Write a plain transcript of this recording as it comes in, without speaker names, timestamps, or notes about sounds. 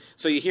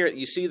So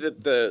you see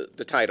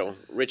the title,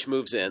 Rich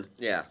moves in.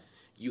 Yeah.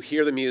 You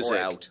hear the music. Or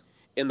out.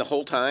 And the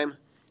whole time,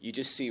 you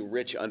just see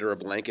Rich under a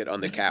blanket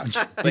on the couch.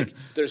 Like,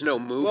 there's no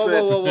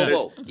movement.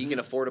 Whoa. He can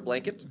afford a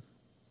blanket?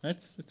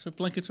 That's the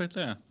blankets right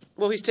there.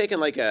 Well, he's taking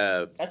like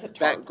a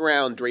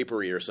background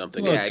drapery or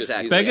something. Well, it's just,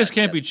 exactly. Beggars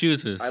can't be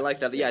choosers. I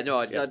like that. Yeah, no,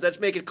 let's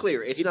make it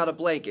clear. It's not a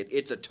blanket.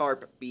 It's a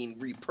tarp being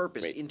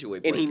repurposed into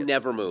a blanket. And he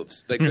never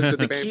moves. Like,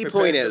 the key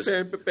point is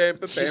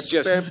he's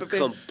just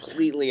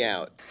completely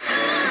out.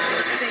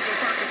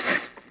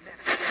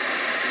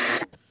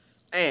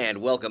 And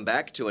welcome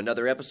back to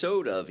another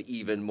episode of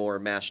Even More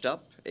Mashed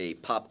Up, a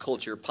pop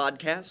culture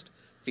podcast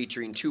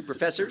featuring two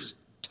professors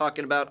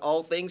talking about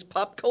all things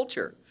pop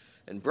culture,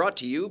 and brought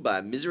to you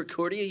by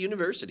Misericordia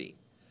University.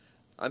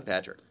 I'm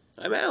Patrick.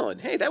 I'm Alan.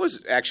 Hey, that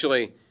was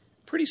actually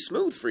pretty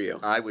smooth for you.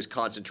 I was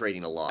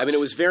concentrating a lot. I mean, it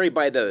was very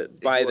by the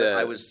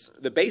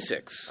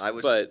basics.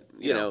 But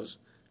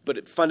but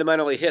it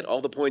fundamentally hit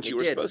all the points you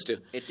were supposed to.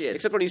 It did.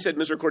 Except when you said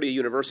Misericordia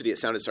University, it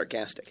sounded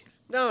sarcastic.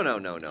 No.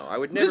 I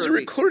would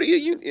never.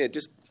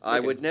 I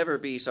would never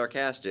be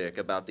sarcastic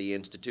about the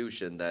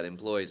institution that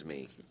employs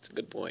me. It's a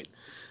good point.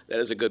 That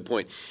is a good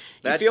point.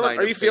 That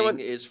kind of thing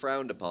is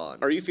frowned upon.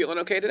 Are you feeling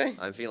okay today?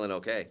 I'm feeling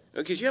okay.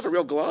 Because you have a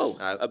real glow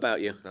about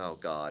you. Oh,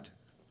 God.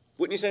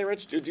 Wouldn't you say,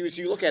 Rich? Did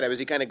you look at him? Was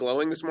he kind of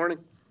glowing this morning?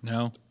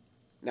 No.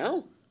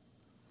 No?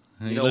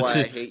 He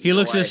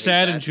looks as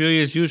sad and dreary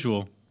as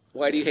usual.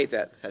 Why do you hate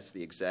that? That's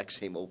the exact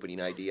same opening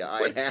idea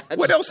I had.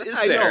 What else is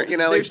there?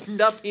 There's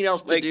nothing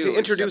else to do. To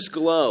introduce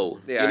glow.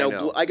 Yeah, I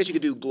know. I guess you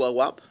could do glow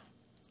up.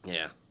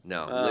 Yeah.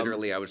 No,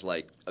 literally, I was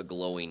like a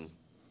glowing.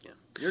 Yeah.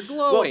 You're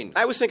glowing.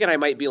 Well, I was thinking I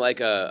might be like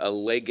a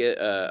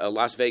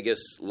Las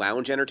Vegas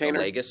lounge entertainer.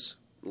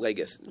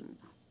 Legis.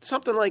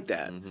 Something like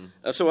that.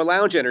 Mm-hmm. So a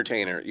lounge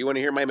entertainer. You want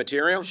to hear my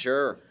material?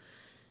 Sure.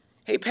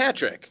 Hey,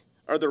 Patrick,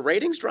 are the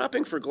ratings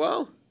dropping for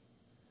Glow?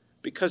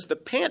 Because the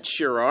pants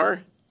sure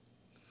are.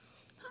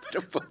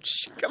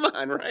 Come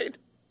on, right?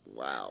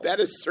 Wow. That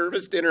is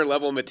service dinner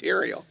level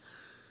material.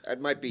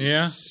 That might be.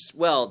 Yeah.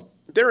 Well,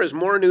 there is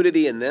more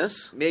nudity in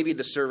this. Maybe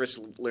the service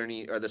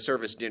learning or the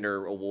service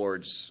dinner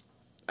awards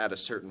at a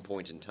certain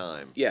point in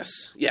time.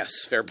 Yes.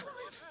 Fair point.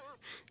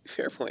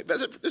 Fair point.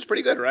 That's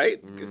pretty good,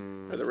 right?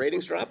 Are the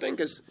ratings dropping?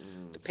 Because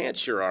the pants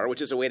sure are, which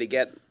is a way to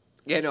get.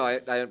 Yeah, no.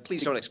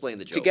 Please don't explain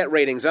the joke. To get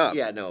ratings up.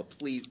 Yeah, no.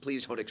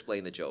 Please don't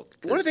explain the joke.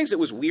 One of the things that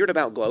was weird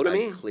about Glow to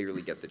me, I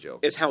clearly get the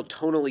joke, is how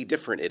tonally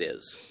different it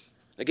is.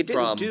 Like it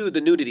didn't do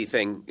the nudity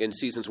thing in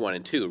seasons 1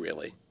 and 2,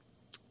 really.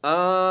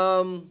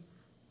 There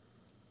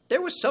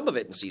was some of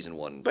it in season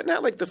 1, but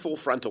not like the full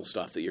frontal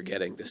stuff that you're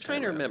getting this time.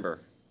 I'm trying to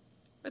remember.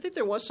 I think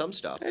there was some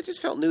stuff. It just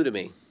felt new to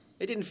me.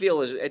 It didn't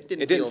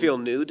feel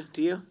nude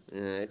to you?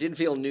 It didn't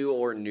feel new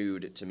or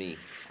nude to me.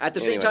 At the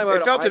same time,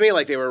 it felt to me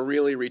like they were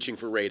really reaching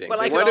for ratings.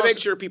 But they wanted to make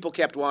sure people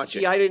kept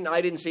watching. See, I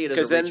didn't see it as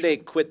because then they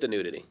quit the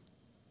nudity.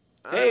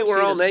 Hey,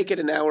 we're all naked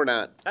and now we're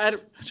not.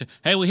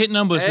 Hey, we hit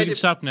numbers. We can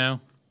stop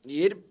now.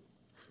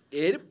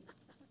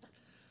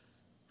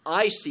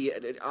 I see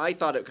it. I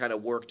thought it kind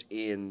of worked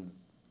in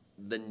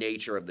the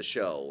nature of the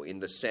show, in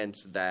the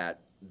sense that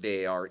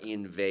they are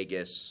in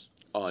Vegas.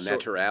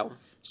 Natural.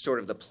 Sort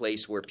of the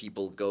place where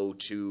people go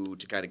to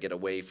kind of get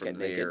away from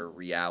their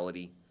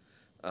reality.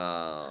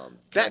 That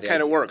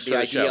kind of works. The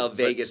idea of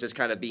Vegas as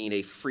kind of being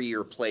a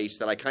freer place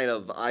that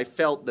I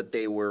felt that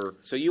they were.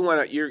 So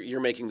you're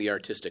making the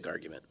artistic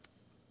argument.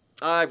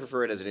 I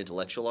prefer it as an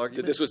intellectual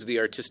argument. That this was the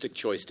artistic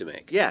choice to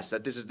make. Yes,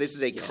 that this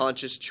is a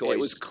conscious choice. It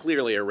was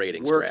clearly a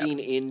ratings working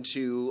grab.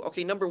 Into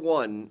number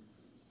one.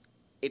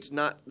 It's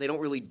not. They don't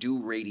really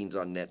do ratings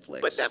on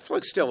Netflix. But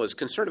Netflix still is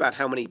concerned about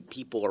how many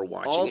people are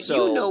watching also, it.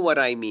 You know what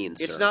I mean,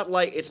 sir. It's not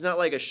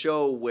like a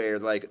show where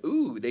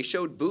ooh, they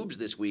showed boobs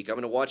this week. I'm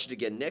going to watch it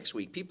again next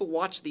week. People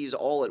watch these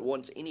all at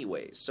once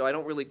anyways, so I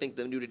don't really think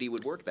the nudity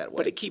would work that way.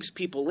 But it keeps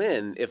people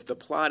in if the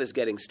plot is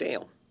getting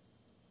stale.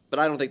 But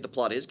I don't think the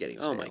plot is getting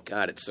stale. Oh my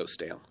God, it's so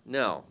stale.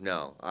 No.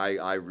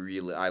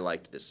 I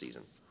liked this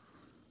season.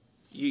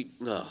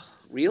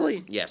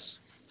 Really? Yes.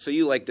 So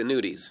you like the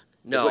nudies?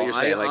 No, what you're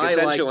saying.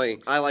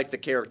 I like the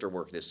character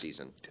work this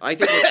season. I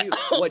think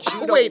what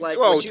you don't like.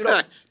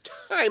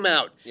 Time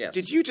out. Yes.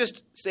 Did you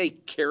just say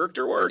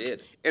character work? I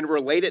did. And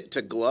relate it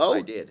to Glow?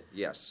 I did.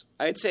 Yes.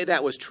 I'd say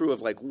that was true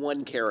of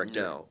one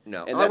character.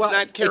 No. And that's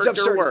not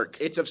character work.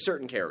 It's of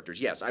certain characters.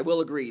 Yes, I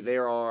will agree.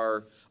 There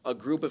are a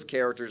group of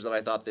characters that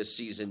I thought this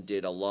season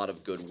did a lot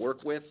of good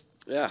work with.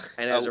 Ugh.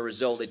 And as a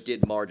result, it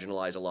did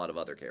marginalize a lot of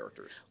other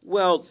characters.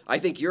 Well, I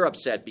think you're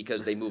upset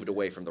because they moved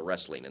away from the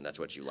wrestling, and that's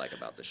what you like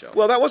about the show.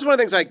 Well, that was one of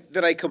the things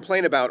that I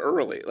complained about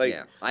early.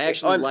 I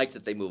actually liked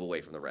that they move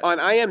away from the wrestling.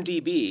 On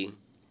IMDb,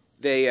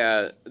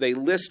 they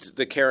list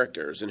the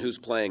characters and who's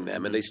playing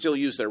them, and they still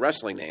use their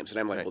wrestling names. And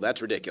I'm like, well,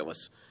 that's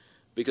ridiculous,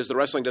 because the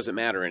wrestling doesn't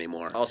matter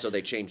anymore. Also,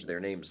 they changed their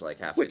names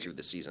halfway through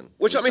the season.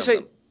 Which let me say,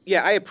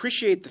 I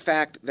appreciate the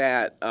fact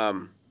that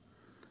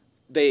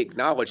they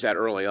acknowledge that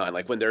early on,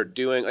 when they're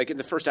doing, in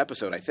the first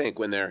episode, I think,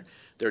 when they're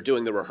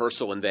doing the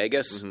rehearsal in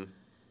Vegas,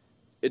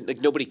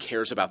 nobody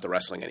cares about the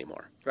wrestling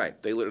anymore.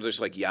 Right. They literally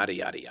just like yada,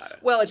 yada, yada.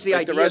 Well, it's the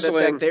like idea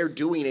that they're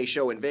doing a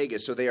show in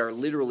Vegas, so they are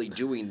literally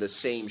doing the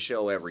same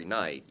show every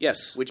night.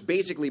 Yes. Which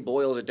basically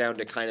boils it down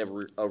to kind of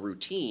a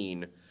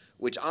routine,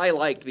 which I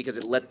liked because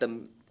it let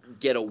them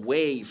get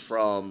away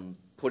from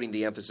putting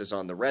the emphasis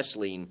on the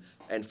wrestling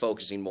and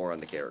focusing more on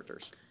the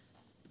characters.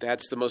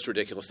 That's the most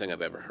ridiculous thing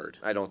I've ever heard.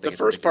 I don't think the it's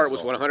first part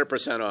was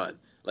ridiculous 100% on.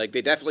 Like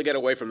they definitely get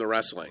away from the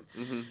wrestling.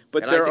 Mm-hmm.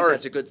 But and I think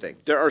that's a good thing.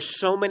 There are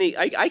so many.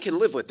 I can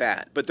live with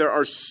that. But there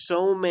are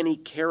so many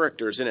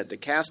characters in it. The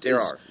cast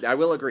is. I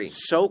will agree.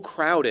 So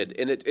crowded,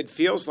 and it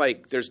feels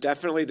like there's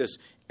definitely this.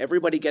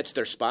 Everybody gets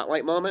their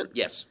spotlight moment.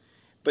 Yes.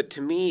 But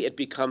to me, it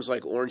becomes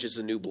like Orange is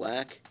the New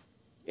Black,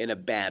 in a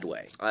bad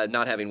way.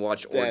 Not having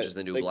watched Orange is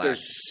the New Black.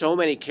 There's so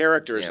many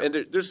characters, Yeah. and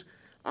there's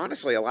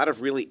honestly a lot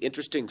of really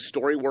interesting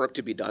story work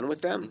to be done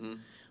with them. Mm-hmm.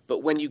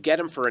 But when you get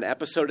them for an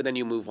episode and then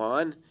you move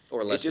on,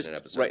 Or less than than an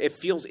episode. Right, it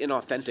feels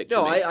inauthentic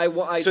No, to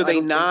me. So they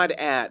don't nod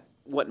at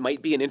what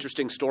might be an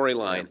interesting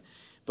storyline,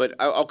 but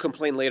I'll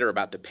complain later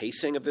about the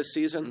pacing of this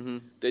season. Mm-hmm.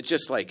 It's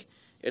just like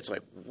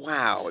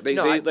wow,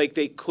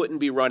 they couldn't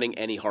be running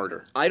any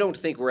harder. I don't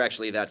think we're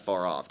actually that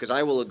far off because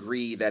I will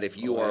agree that if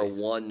you are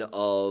one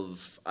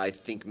of, I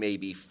think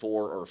maybe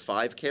 4 or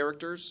 5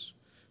 characters,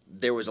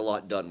 there was a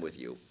lot done with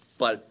you.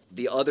 But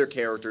the other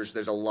characters,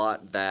 there's a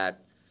lot that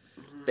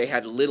they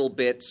had little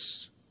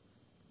bits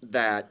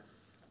that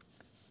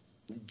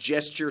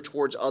gesture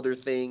towards other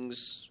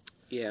things.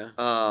 Yeah.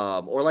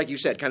 Or like you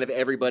said, kind of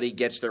everybody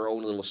gets their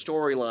own little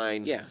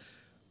storyline. Yeah.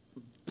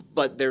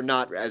 But they're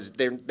not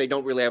they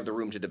don't really have the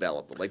room to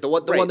develop them. Like the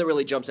one that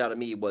really jumps out at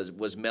me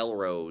was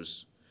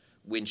Melrose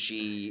when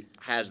she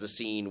has the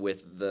scene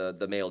with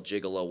the male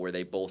gigolo where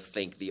they both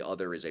think the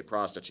other is a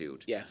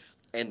prostitute. Yeah.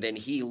 And then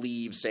he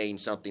leaves saying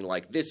something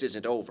like, "This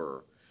isn't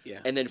over." Yeah.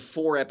 And then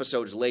 4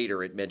 episodes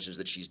later, it mentions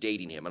that she's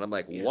dating him, and I'm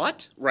like,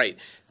 "What?" Right.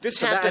 This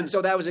So happens.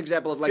 so that was an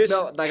example of like, This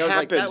no, like I was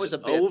like, that happens was a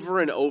bit. over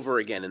and over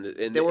again.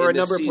 There were a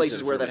number of season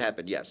places where for that me.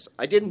 happened. Yes,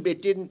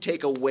 it didn't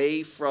take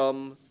away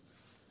from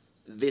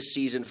this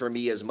season for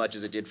me as much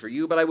as it did for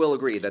you. But I will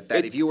agree that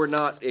if you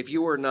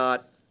were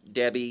not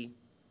Debbie,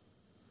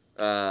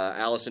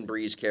 Allison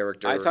Brie's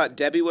character, I thought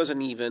Debbie was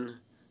an even.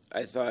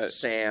 I thought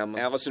Sam,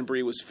 Allison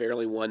Brie was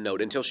fairly one note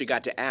until she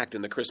got to act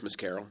in the Christmas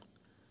Carol.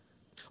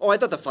 Oh, I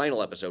thought the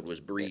final episode was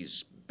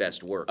Brie's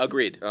best work.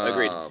 Agreed.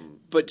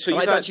 But so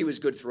I thought she was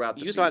good throughout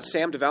the You season. thought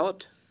Sam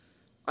developed?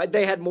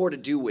 They had more to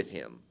do with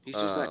him. He's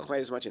just not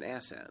quite as much an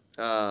asset.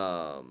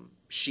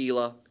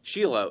 Sheila,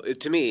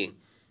 to me,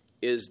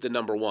 is the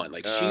number one.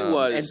 Like she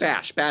was, and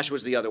Bash. Bash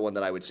was the other one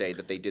that I would say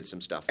that they did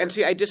some stuff And with.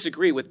 see, I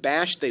disagree with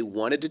Bash. They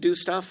wanted to do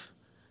stuff,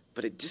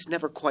 but it just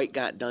never quite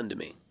got done to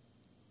me.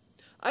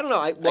 I don't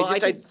know.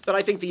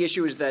 I think the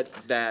issue is that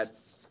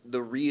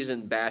the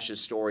reason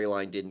Bash's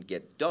storyline didn't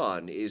get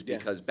done is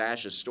because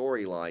Bash's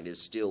storyline is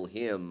still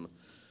him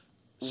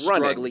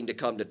struggling to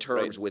come to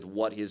terms with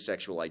what his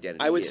sexual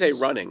identity is. I would say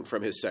running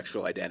from his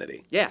sexual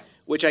identity. Yeah.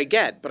 Which I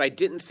get, but I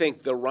didn't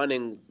think the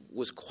running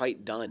was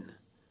quite done.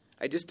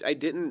 It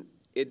didn't.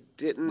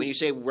 When you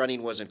say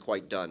running wasn't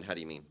quite done, how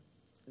do you mean?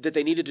 That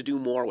they needed to do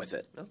more with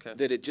it. Okay.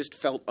 That it just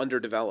felt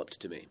underdeveloped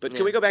to me. But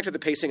can we go back to the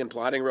pacing and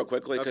plotting real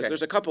quickly? Because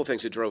there's a couple of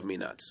things that drove me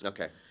nuts.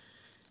 Okay.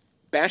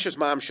 Bash's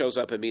mom shows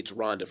up and meets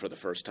Rhonda for the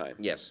first time.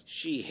 Yes.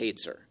 She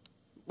hates her.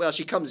 Well,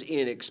 she comes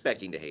in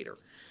expecting to hate her.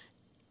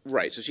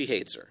 Right, so she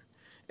hates her.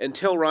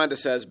 Until Rhonda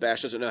says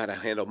Bash doesn't know how to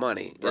handle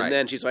money. Right. And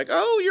then she's like,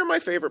 oh, you're my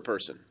favorite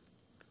person.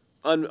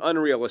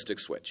 Unrealistic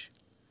switch.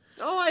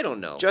 Oh, I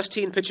don't know.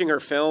 Justine pitching her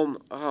film,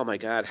 oh my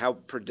God, how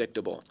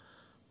predictable.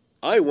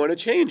 I want to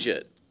change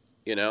it.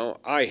 You know,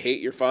 I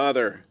hate your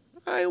father.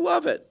 I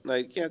love it.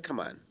 Like, yeah,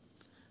 come on.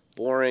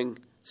 Boring,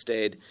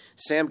 stayed.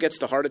 Sam gets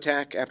the heart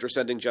attack after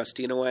sending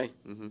Justine away.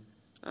 Mm-hmm.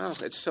 Oh,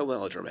 it's so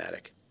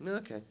melodramatic.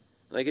 Okay.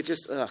 Like, it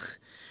just, ugh.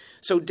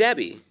 So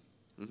Debbie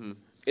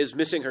is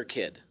missing her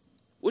kid,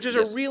 which is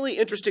a really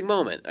interesting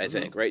moment, I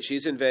think, right?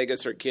 She's in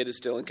Vegas. Her kid is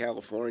still in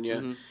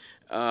California.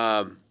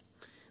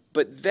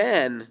 But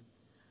then,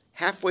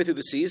 halfway through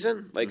the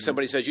season, like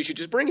somebody says, you should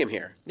just bring him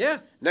here.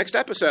 Yeah. Next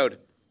episode,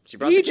 He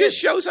he just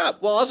shows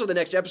up. Well, also the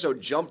next episode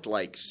jumped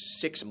like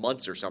 6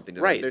 months or something.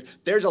 Right.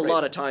 There's a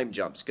lot of time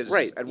jumps because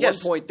at one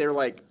point they're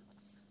like,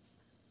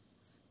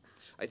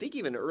 I think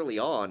even early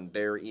on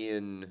they're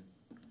in.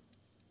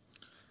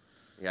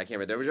 Yeah, I can't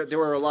remember. There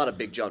were a lot of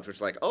big jumps,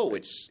 which like, oh,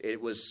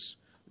 it was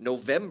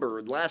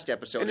November last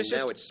episode, and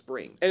now it's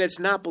spring. And it's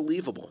not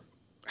believable.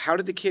 How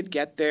did the kid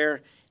get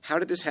there? How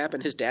did this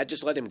happen? His dad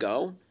just let him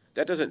go?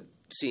 That doesn't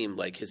seem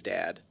like his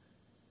dad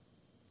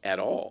at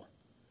all.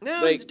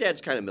 No, his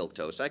dad's kind of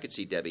milquetoast. I could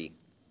see Debbie.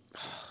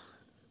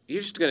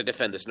 You're just going to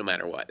defend this no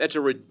matter what. That's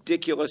a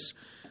ridiculous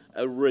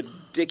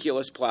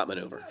plot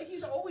maneuver.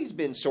 He's always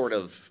been sort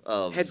of.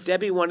 Had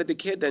Debbie wanted the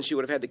kid, then she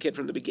would have had the kid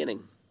from the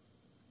beginning.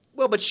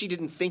 Well, but she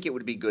didn't think it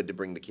would be good to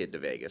bring the kid to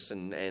Vegas,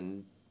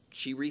 and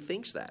she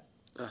rethinks that.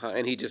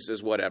 And he just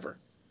says whatever.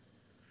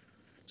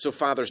 So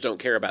fathers don't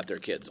care about their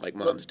kids like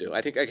moms do.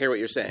 I think I hear what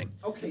you're saying.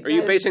 Okay. Are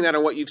you basing that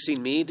on what you've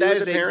seen me do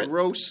as a parent?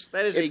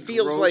 It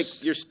feels like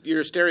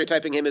you're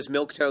stereotyping him as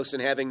milquetoast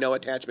and having no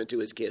attachment to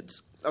his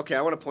kids. Okay,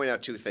 I want to point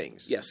out two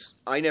things. Yes.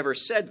 I never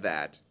said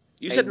that.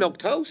 You said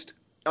milquetoast?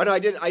 Oh, no, I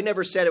didn't. I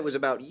never said it was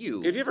about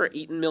you. Have you ever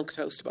eaten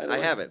milquetoast, by the way? I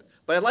haven't.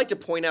 But I'd like to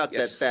point out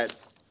Yes. that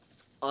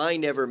I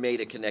never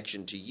made a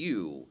connection to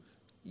you.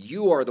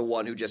 You are the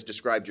one who just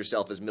described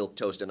yourself as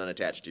milquetoast and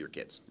unattached to your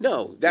kids.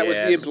 No, that was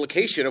the Yes.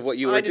 implication of what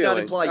you were I doing. did not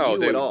imply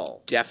you at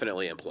all.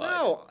 Definitely implied.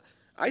 No.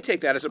 I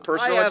take that as a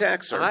personal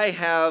attack, sir. I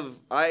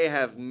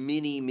have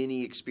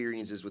many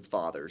experiences with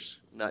fathers,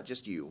 not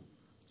just you,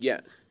 Yeah.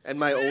 and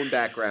my own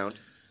background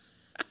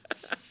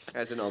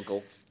as an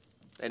uncle,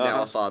 and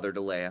now a father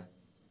to Leia.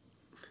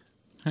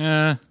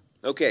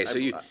 Okay, so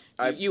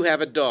you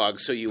have a dog,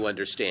 so you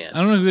understand.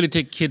 I don't know if we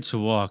take kids for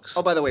walks.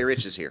 Oh, by the way,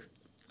 Rich is here.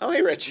 Oh,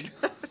 hey, Rich.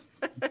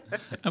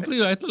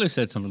 I thought I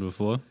said something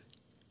before.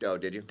 Oh,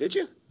 did you? Did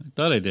you? I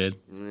thought I did.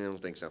 I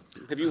don't think so.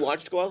 Have you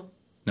watched Glow?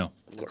 No.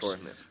 Of course.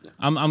 No.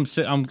 I'm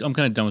kind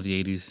of done with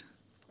the 80s.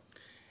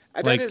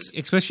 Like,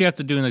 especially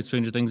after doing like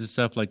Stranger Things and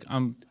stuff. Like,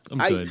 I'm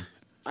good.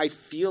 I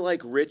feel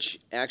like Rich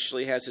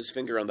actually has his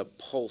finger on the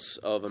pulse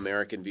of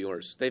American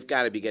viewers. They've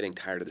got to be getting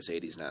tired of this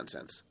 80s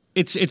nonsense.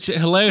 It's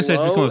hilarious that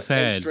it's become a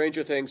fad. And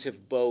Stranger Things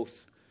have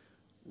both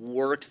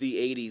worked the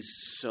 80s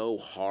so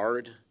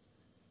hard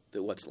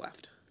that what's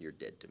left? You're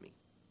dead to me.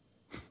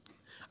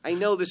 I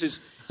know this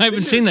is... I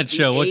haven't seen that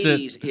show. What's it?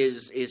 The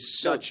 80s is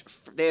such...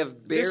 They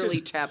have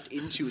barely tapped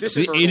into the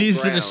The fertile 80s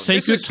is ground. the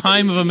sacred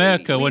time of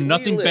America when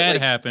nothing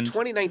bad happened.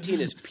 2019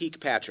 is peak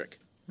Patrick.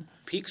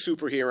 Peak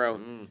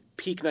superhero.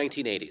 Peak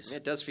 1980s.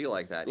 It does feel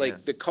like that,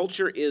 The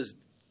culture is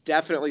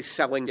definitely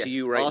selling to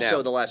you right now.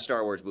 Also, the last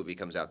Star Wars movie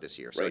comes out this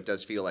year, so Right. it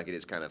does feel like it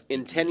is kind of...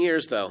 In 10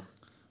 years, though,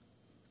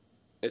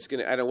 it's going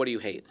to... I don't know, what do you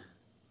hate?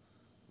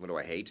 What do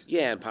I hate?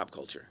 Yeah, in pop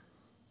culture.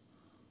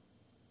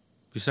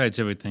 Besides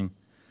everything.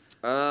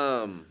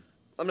 I'm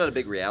not a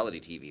big reality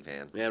TV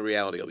fan. Yeah,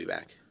 reality will be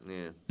back.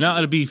 Yeah. No,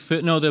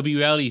 there'll be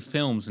reality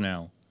films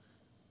now.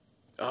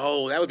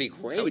 Oh, that would be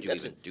great. How would you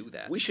even do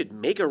that? We should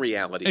make a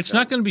reality It's film.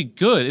 not going to be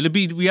good. It'll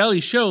be reality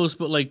shows,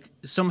 but like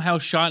somehow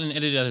shot and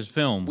edited as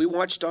film. We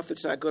watch stuff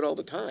that's not good all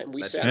the time.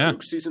 We sat true.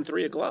 through season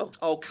 3 of Glow.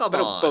 Oh, come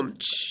Boom, on. boom,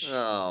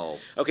 Oh.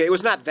 Okay, it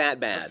was not that I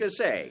bad. was going to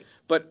say.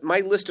 But my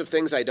list of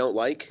things I don't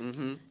like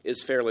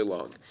is fairly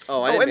long.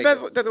 Oh, I and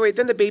didn't make by the way,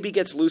 then the baby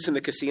gets loose in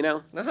the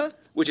casino, Uh-huh.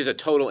 which is a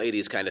total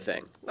 80s kind of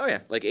thing. Oh, yeah.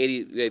 Like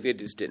 80, they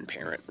just didn't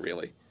parent,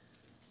 really.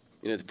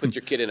 You know, to put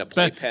your kid in a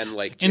playpen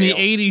like jail. In the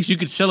 80s, you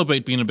could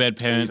celebrate being a bad Leave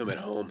parent. him at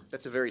home.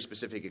 That's a very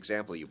specific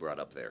example you brought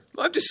up there.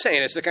 I'm just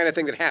saying, it's the kind of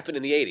thing that happened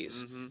in the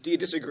 80s. Do you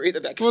disagree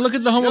that Well, look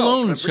at the Home No,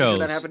 Alone I'm pretty shows. sure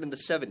that happened in the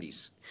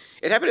 70s.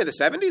 It happened in the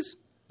 70s?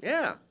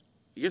 Yeah.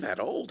 You're that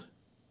old.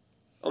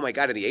 Oh my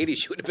God, in the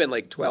 80s, you would have been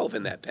like 12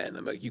 in that pen.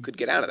 I'm like, you could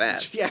get out of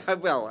that. Yeah,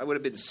 well, I would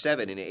have been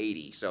 7 in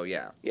 80, so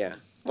yeah. Yeah.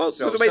 Well,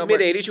 So for the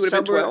mid-80s, you would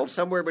have been 12.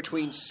 Somewhere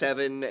between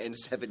 7 and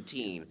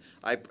 17.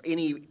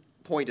 Any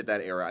point at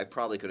that era, I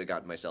probably could have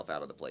gotten myself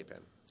out of the playpen.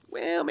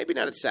 Well, maybe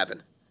not at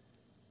 7.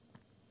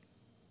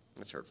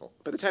 That's hurtful.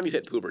 By the time you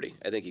hit puberty,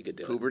 I think you could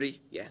do it. Puberty?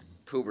 Yeah,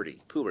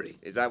 Puberty. puberty.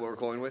 Is that what we're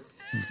going with?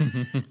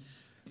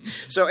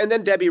 So, and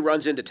then Debbie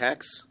runs into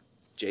Tex,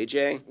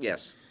 JJ.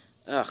 Yes.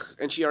 Ugh,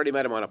 and she already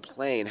met him on a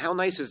plane. How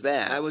nice is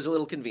that? That was a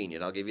little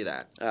convenient, I'll give you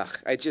that. Ugh,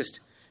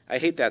 I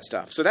hate that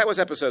stuff. So that was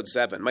episode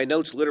 7. My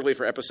notes literally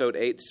for episode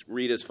 8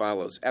 read as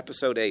follows.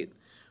 Episode 8,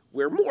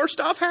 where more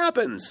stuff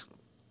happens.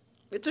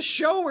 It's a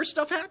show where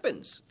stuff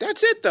happens.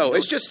 That's it, though.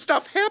 It's just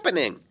stuff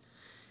happening.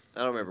 I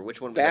don't remember. Which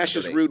one was Bash episode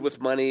is 8? rude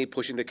with money,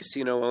 pushing the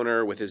casino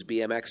owner with his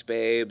BMX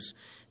babes.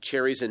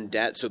 Cherry's in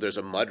debt, so there's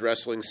a mud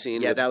wrestling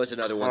scene. Yeah, with that was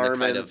another one that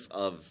Carmen. kind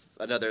of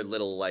another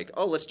little like,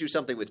 oh, let's do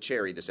something with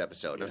Cherry this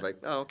episode. And I was like,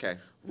 oh, okay.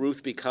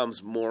 Ruth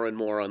becomes more and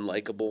more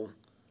unlikable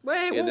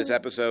Wait, in this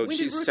episode. when did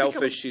She's Ruth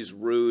selfish. She's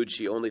rude.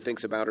 She only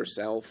thinks about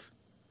herself.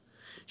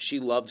 She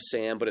loves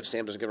Sam, but if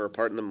Sam doesn't give her a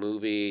part in the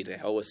movie, to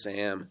hell with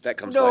Sam. That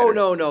comes later.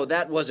 No.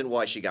 That wasn't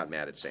why she got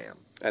mad at Sam.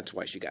 That's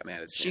why she got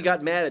mad at Sam. She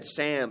got mad at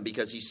Sam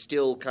because he's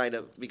still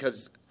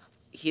because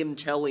him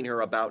telling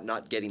her about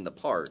not getting the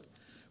part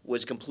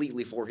was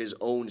completely for his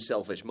own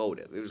selfish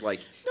motive. It was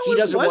like he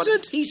doesn't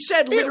want. He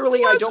said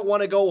literally, "I don't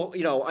want to go.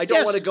 I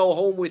don't want to go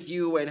home with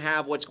you and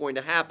have what's going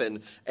to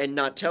happen and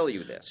not tell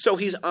you this." So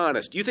he's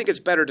honest. You think it's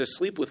better to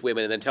sleep with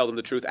women and then tell them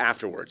the truth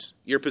afterwards?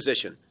 Your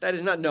position. That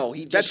is not. No,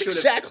 he. Just That's should've-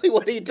 exactly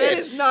what he did. That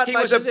is not He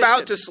my was position.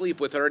 about to sleep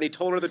with her, and he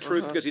told her the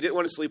truth because he didn't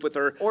want to sleep with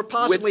her. Or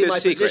possibly with my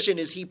this secret. position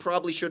is he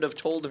probably should have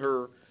told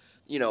her,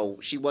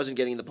 she wasn't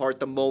getting the part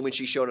the moment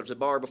she showed up to the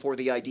bar before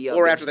the idea.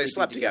 Or of after they sleeping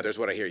slept together is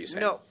what I hear you say.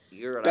 No,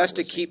 you're not Best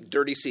to listening. keep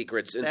dirty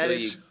secrets That until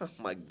is, you oh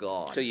my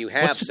God. until you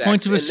have What's the sex.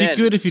 point of a and then-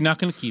 secret if you're not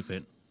going to keep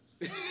it?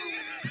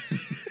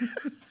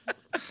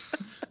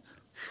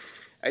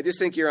 I just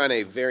think you're on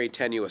a very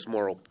tenuous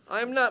moral.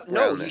 I'm not. No,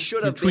 Ground he there.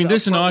 should have Between been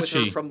this and upfront with her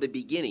Archie. from the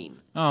beginning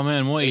Oh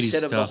man, more 80s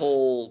instead of stuff. the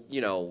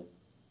whole.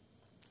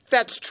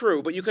 That's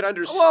true, but you could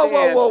understand.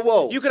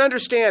 Whoa. You could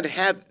understand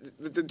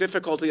the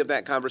difficulty of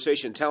that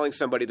conversation, telling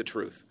somebody the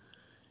truth.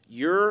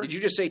 Did you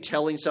just say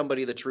telling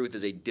somebody the truth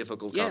is a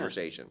difficult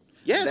conversation?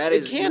 Yes,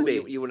 it can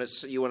be. You want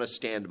to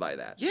stand by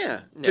that?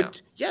 Yeah. No.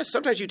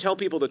 Sometimes you tell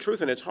people the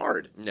truth and it's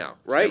hard. No,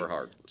 right? It's never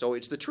hard. So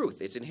it's the truth.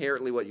 It's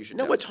inherently what you should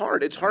No, tell. it's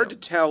hard. It's hard to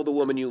tell the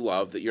woman you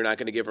love that you're not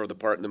going to give her the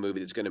part in the movie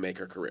that's going to make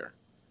her career.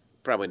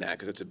 Probably not,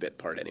 because it's a bit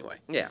part anyway.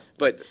 Yeah.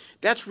 But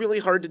that's really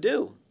hard to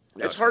do.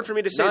 No, it's hard for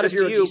me to say not this if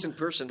you're to a you. decent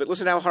person. But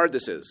listen how hard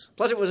this is.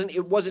 Plus, it wasn't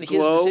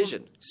Glow, his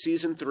decision.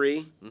 Season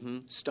 3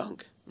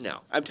 stunk.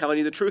 No. I'm telling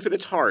you the truth, and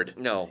it's hard.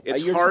 No.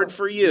 It's You're hard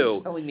for you.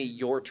 You're telling me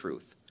your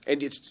truth.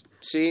 And it's,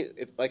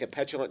 like a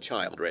petulant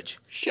child, Rich.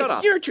 Shut it's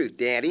up. your truth,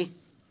 Daddy.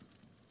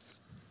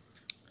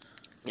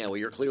 Yeah, well,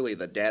 you're clearly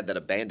the dad that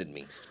abandoned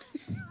me.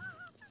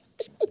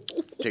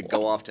 To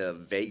go off to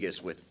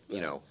Vegas with,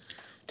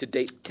 To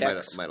date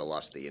Tex. Might have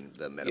lost the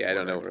metaphor. Yeah, I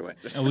don't know there. where we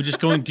went. Are we just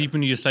going deep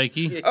into your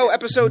psyche? Oh,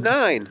 episode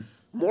 9.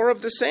 More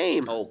of the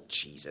same. Oh,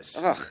 Jesus.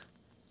 Ugh.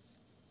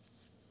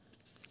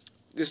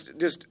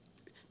 Just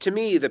to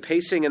me, the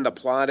pacing and the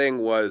plotting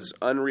was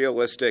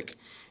unrealistic,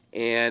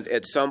 and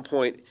at some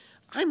point,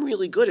 I'm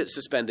really good at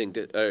suspending,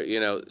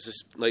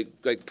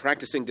 like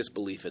practicing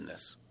disbelief in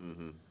this.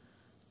 Mm-hmm.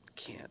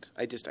 Can't.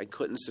 I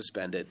couldn't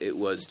suspend it. It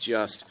was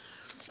just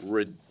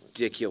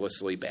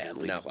ridiculously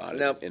badly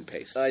plotted and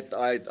paced.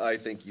 I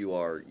think you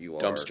are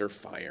Dumpster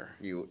fire.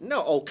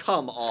 No, oh,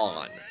 come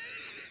on.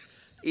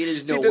 It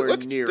is See, nowhere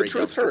near the a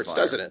truth dumpster hurts, fire.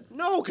 doesn't it?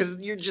 No, because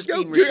you're just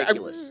being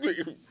ridiculous.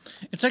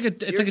 It's like a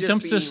just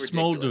dumpster being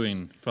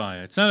smoldering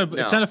fire. It's not a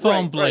No.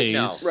 fallen Right, blaze.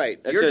 No. Right.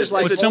 You're just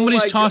like, But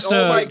somebody's tossed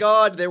oh a- my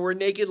God, there were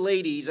naked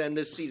ladies and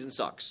this season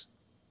sucks.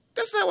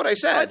 That's not what I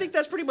said. I think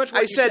that's pretty much what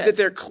I you said that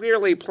they're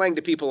clearly playing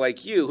to people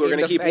like you who are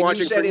going to keep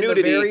watching for nudity. in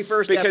the very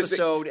first because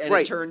episode, and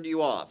right. it turned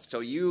you off.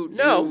 So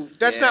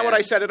that's not what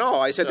I said at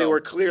all. I said they So-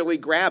 were clearly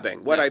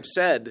grabbing. What No. I've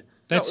said.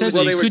 That says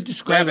well, that they you were could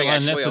describe it grabbing on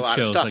actually a Netflix lot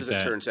of shows stuff, like as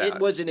that. it turns out. It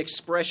was an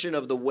expression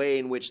of the way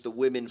in which the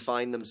women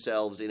find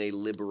themselves in a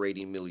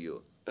liberating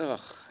milieu.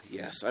 Ugh,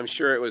 yes, I'm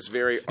sure it was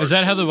very. Is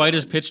that how the artfully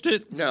writers done. pitched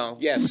it? No.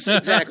 Yes,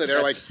 exactly.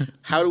 They're like,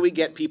 how do we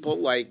get people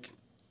like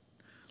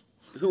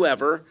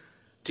whoever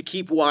to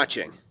keep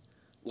watching?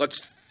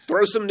 Let's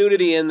throw some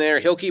nudity in there.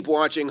 He'll keep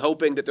watching,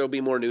 hoping that there'll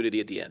be more nudity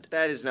at the end.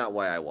 That is not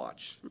why I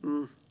watch.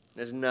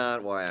 That's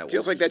not why I watch.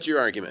 Feels like that's your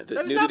argument.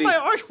 That is nudity, not my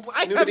argument. I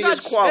have nudity not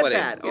is quality.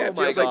 said that. Yeah, Oh it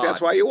my feels God. like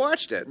that's why you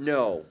watched it.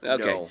 No.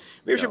 Okay. No,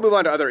 Maybe we should no. move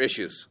on to other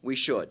issues. We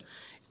should.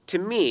 To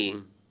me,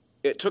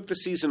 it took the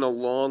season a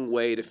long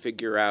way to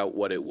figure out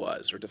what it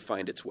was or to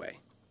find its way.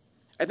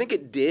 I think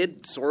it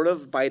did sort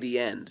of by the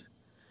end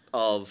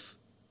Of.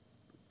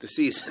 the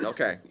season.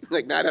 Okay.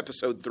 Like not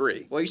episode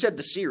 3. Well, you said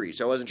the series,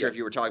 so I wasn't sure Yeah. if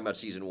you were talking about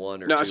season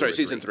 1 or No, 2 I'm sorry, or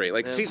season 3.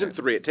 Like Okay. season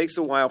 3, it takes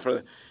a while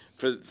for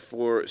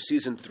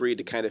season 3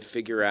 to kind of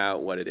figure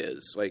out what it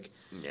is. Like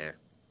Yeah.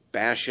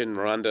 Bash and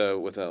Rhonda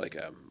with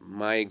a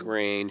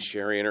migraine,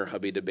 Sherry and her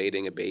hubby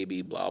debating a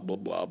baby, blah, blah,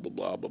 blah, blah,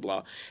 blah, blah,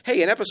 blah.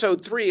 Hey, in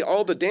episode 3,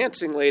 all the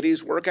dancing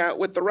ladies work out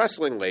with the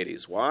wrestling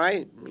ladies.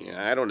 Why?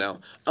 Yeah, I don't know.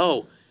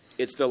 Oh,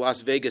 it's the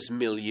Las Vegas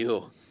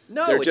milieu.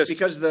 No, They're it's just-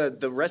 because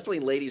the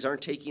wrestling ladies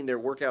aren't taking their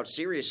workout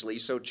seriously,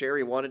 so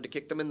Cherry wanted to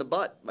kick them in the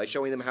butt by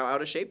showing them how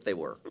out of shape they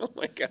were. Oh,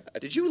 my God.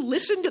 Did you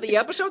listen to the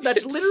episode?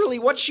 That's It's literally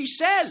what she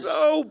says.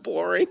 So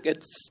boring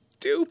and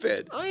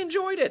stupid. I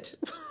enjoyed it.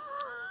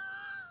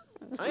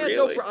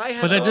 Really?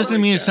 But that doesn't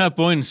mean it's God. not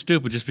boring and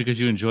stupid just because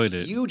you enjoyed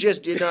it. You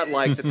just did not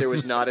like that there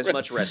was not as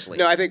much wrestling.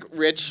 No, I think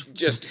Rich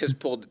just has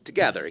pulled it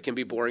together. It can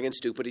be boring and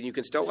stupid, and you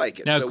can still like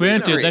it. Now, So we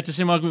granted, agree. that's the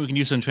same argument we can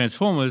use on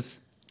Transformers.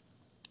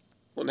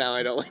 Well, now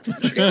I don't like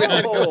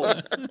that.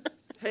 Oh.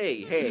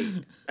 Hey.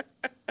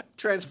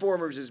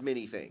 Transformers is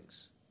many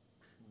things.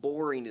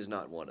 Boring is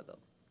not one of them.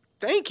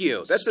 Thank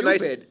you. That's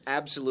Stupid,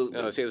 absolutely.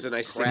 a nice. Oh, see, it was the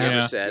nicest thing Crap, you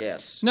ever Yeah. said.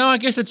 Yes. No, I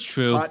guess it's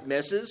true. Hot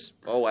messes?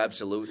 Oh,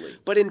 absolutely.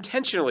 But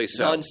intentionally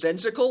so.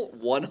 Nonsensical?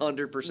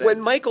 100%.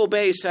 When Michael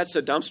Bay sets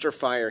a dumpster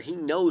fire, he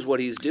knows what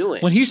he's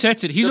doing. When he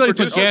sets it, he's The already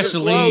put producers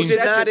gasoline. close it.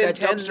 That's not it, that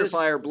intend dumpster this-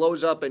 fire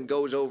blows up and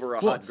goes over a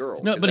hot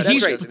girl. no, 'Cause but that's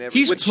he's- what doesn't ever-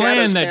 he's with planned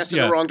shadows that- cast in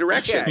yeah. the wrong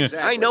direction. Yeah,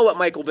 exactly. I know what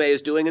Michael Bay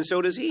is doing, and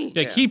so does he.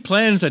 Like, he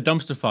plans a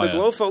dumpster fire. The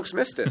Glow folks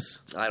missed this.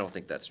 I don't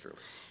think that's true.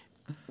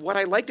 What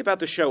I liked about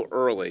the show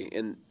early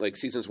in like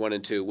seasons 1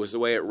 and 2 was the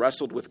way it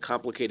wrestled with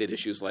complicated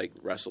issues like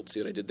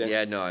See what I did there?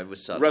 Yeah, no, it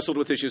was subtle. Wrestled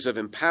with issues of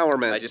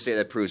empowerment. I just say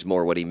that proves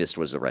more what he missed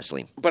was the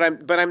wrestling. But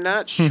I'm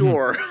not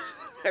sure.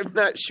 I'm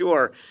not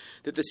sure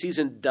that the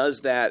season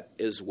does that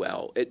as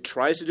well. It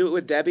tries to do it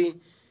with Debbie.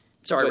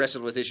 Sorry, I But-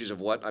 wrestled with issues of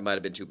what? I might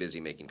have been too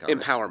busy making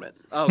comments. Empowerment.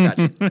 Oh,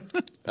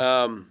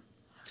 gotcha.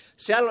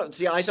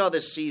 See, I saw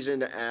this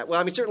season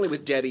certainly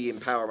with Debbie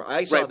empowerment.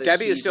 I saw Right. this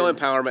Debbie is still season-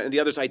 empowerment, and the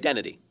other's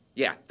identity.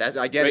 Yeah, that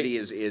identity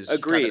Right? is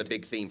Agreed. kind of the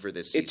big theme for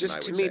this season. It just, I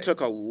to would me, say.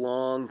 took a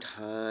long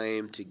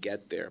time to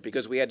get there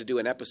because we had to do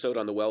an episode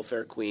on the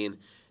welfare queen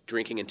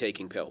drinking and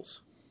taking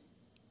pills,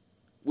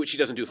 which she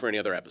doesn't do for any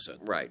other episode.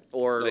 Right,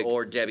 Like-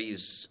 or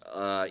Debbie's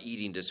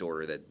eating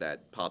disorder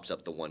that pops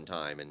up the one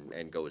time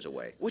and goes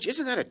away. Which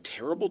isn't that a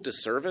terrible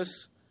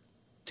disservice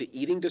to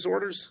eating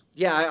disorders?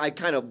 Yeah, I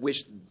kind of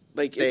wish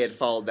Like, they it's- had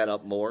followed that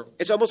up more.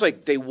 It's almost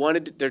like they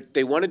want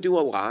to do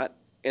a lot,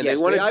 And yes,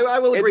 they want to. I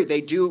will agree.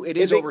 They do. It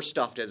is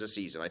overstuffed as a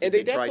season. I think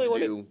they tried definitely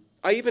to do.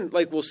 I even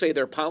will say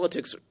their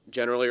politics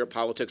generally are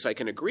politics I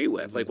can agree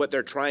with. Mm-hmm. Like what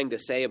they're trying to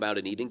say about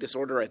an eating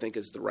disorder, I think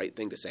is the right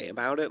thing to say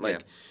about it.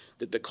 Like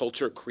that the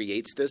culture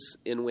creates this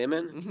in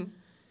women,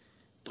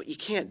 but you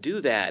can't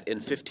do that in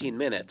 15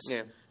 minutes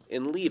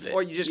and leave it.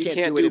 Or you just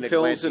can't do it in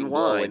pills a and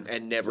wine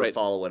and never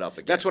follow it up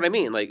again. That's what I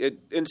mean.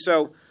 And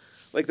so,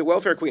 like the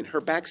welfare queen, her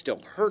back still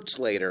hurts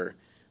later,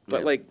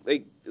 but like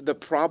the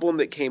problem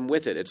that came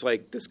with it, it's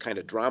like this kind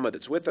of drama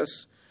that's with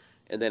us,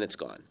 and then it's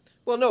gone.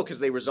 Well, no, because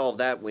they resolve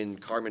that when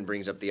Carmen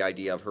brings up the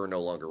idea of her no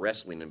longer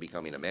wrestling and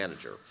becoming a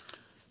manager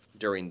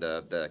during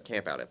the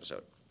camp-out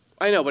episode.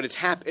 I know, but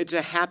it's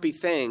a happy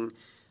thing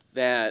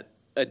that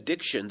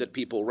addiction that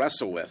people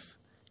wrestle with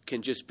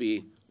can just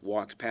be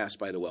walked past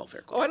by the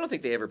welfare queen. Oh, I don't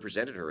think they ever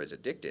presented her as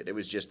addicted. It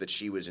was just that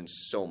she was in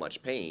so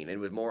much pain. It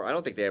was more. I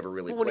don't think they ever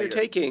really. Well, when you're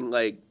played her. taking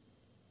like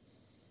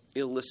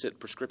illicit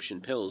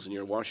prescription pills and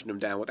you're washing them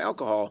down with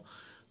alcohol,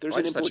 there's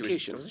an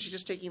implication. Wasn't she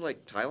just taking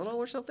like Tylenol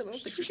or something? I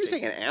don't think she was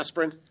taking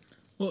asprin.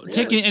 Well,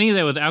 taking any of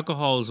that with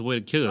alcohol is a way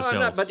to kill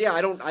yourself. But yeah,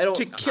 I don't.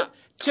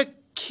 To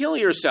kill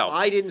yourself.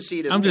 I didn't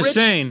see it as. I'm just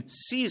saying.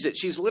 Sees it.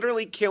 She's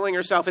literally killing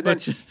herself, and then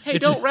hey,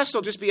 don't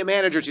wrestle. Just be a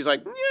manager. She's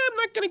like, yeah, I'm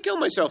not going to kill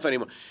myself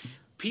anymore.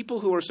 People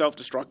who are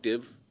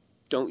self-destructive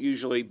don't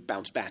usually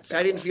bounce back.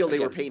 I didn't feel they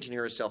were painting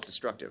her as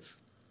self-destructive.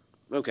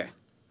 Okay.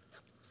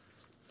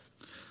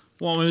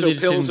 Well, maybe so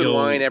pills and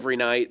wine every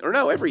night, or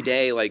no, every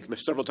day, like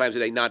several times a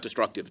day, not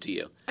destructive to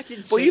you. I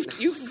didn't. Well,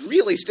 you've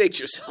really staked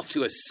yourself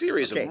to a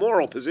series of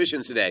moral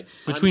positions today.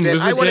 Between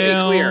Riverdale, I want to be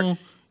clear.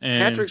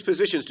 and Patrick's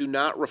positions do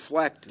not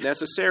reflect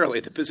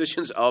necessarily the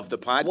positions of the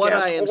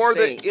podcast or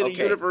the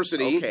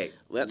university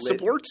that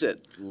supports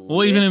it.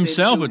 Well, even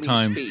himself at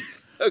times.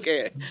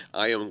 Okay,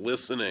 I am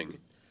listening.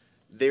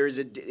 There's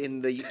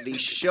in the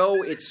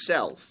show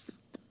itself,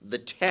 the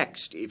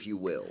text, if you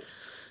will.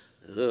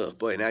 Oh,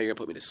 boy, now you're going to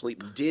put me to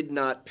sleep. Did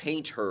not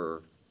paint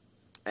her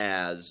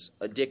as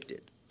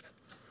addicted.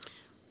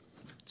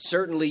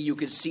 Certainly, you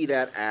could see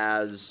that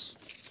as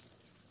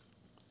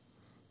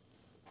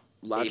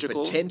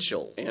logical, a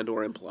potential, and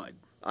or implied.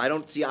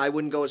 I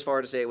wouldn't go as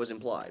far to say it was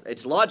implied.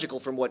 It's logical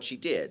from what she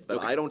did,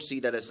 but I don't see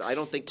that as. I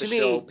don't think the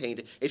show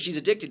painted. If she's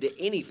addicted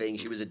to anything,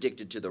 she was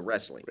addicted to the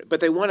wrestling. But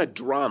they want a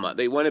drama.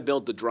 They want to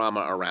build the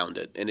drama around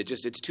it, and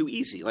it's too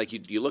easy. Like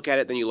you look at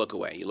it, then you look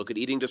away. You look at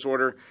eating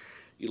disorder.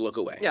 You look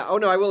away. Yeah. Oh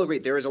no, I will agree.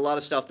 There is a lot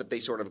of stuff that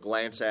they sort of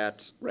glance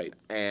at, right,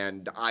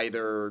 and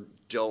either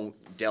don't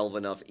delve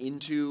enough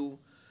into,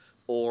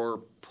 or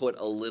put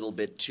a little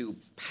bit too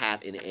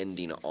pat an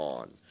ending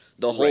on.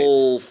 The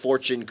whole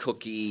fortune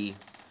cookie.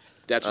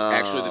 That's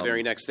actually the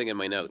very next thing in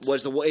my notes.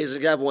 Is the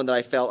one that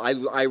I felt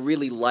I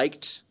really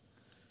liked.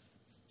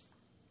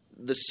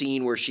 The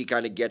scene where she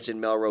kind of gets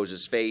in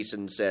Melrose's face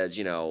and says,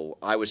 you know,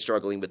 I was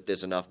struggling with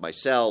this enough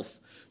myself.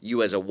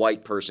 You as a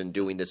white person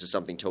doing this is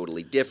something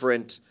totally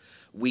different.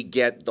 We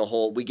get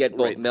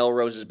both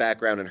Melrose's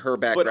background and her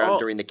background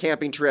during the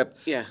camping trip.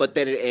 Yeah. But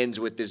then it ends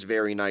with this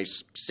very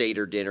nice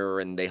Seder dinner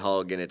and they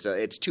hug and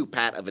it's too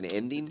pat of an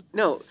ending.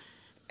 No,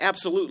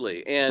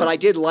 absolutely. But I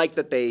did like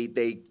that they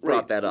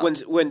brought that up.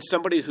 When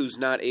somebody who's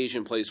not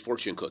Asian plays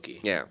fortune cookie.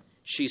 Yeah.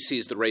 She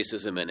sees the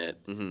racism in it,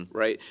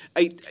 right?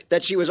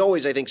 That she was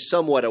always, I think,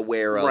 somewhat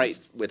aware of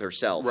with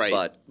herself.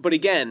 Right. But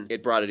again,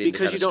 it brought it in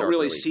because you don't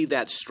really see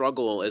that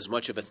struggle as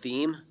much of a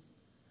theme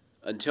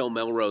until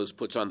Melrose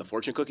puts on the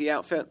fortune cookie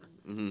outfit.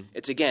 Mm-hmm.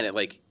 It's again,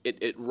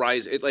 it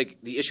rises.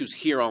 The issues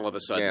here all of a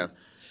sudden.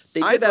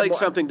 Yeah. I'd like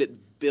something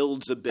that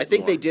builds a bit. I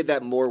think they did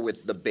that more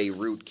with the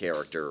Beirut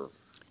character.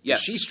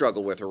 Yes, she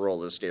struggled with her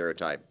role as a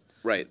stereotype.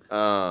 Right.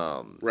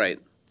 Right.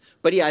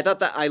 But yeah,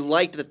 I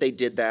liked that they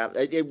did that.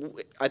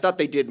 I thought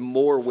they did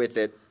more with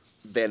it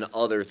than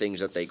other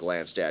things that they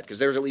glanced at. Because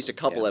there's at least a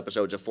couple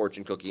episodes of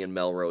Fortune Cookie and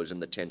Melrose and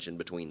the tension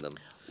between them.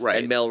 Right.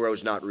 And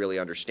Melrose not really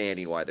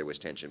understanding why there was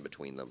tension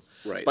between them.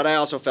 Right. But I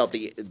also felt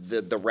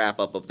the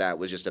wrap-up of that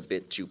was just a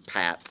bit too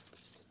pat.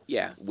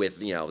 Yeah. With,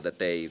 that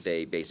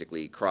they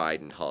basically cried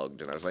and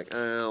hugged. And I was like,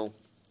 oh.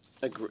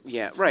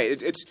 Yeah, right.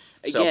 It's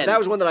again. So that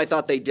was one that I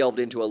thought they delved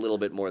into a little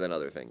bit more than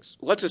other things.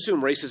 Let's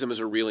assume racism is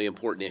a really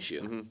important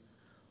issue. Mm-hmm.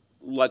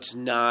 Let's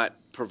not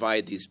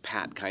provide these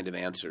pat kind of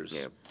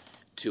answers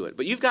to it.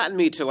 But you've gotten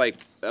me to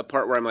a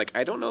part where I'm like,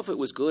 I don't know if it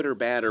was good or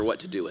bad or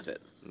what to do with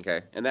it. Okay.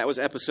 And that was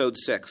episode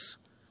 6,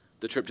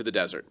 the trip to the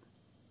desert,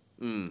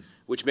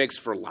 which makes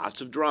for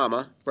lots of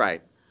drama,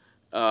 right?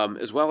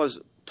 As well as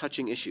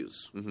touching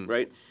issues,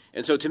 right?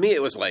 And so to me,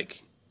 it was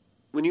like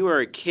when you were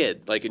a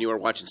kid, and you were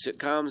watching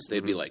sitcoms,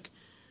 they'd be like,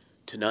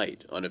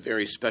 tonight on a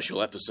very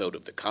special episode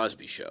of The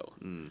Cosby Show,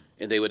 and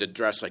they would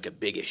address a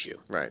big issue,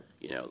 right?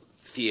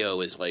 Theo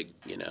is I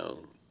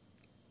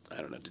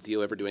don't know. Did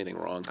Theo ever do anything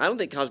wrong? I don't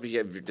think Cosby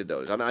ever did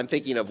those. I'm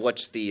thinking of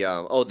what's the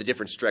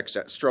different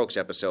strokes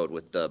episode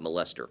with the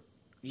molester.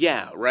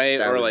 Yeah, right.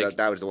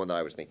 That was the one that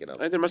I was thinking of.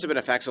 There must have been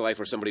a Facts of Life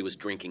where somebody was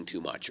drinking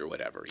too much or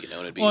whatever. And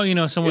it'd be,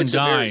 someone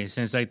dies,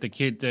 and it's the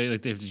kid.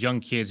 If it's young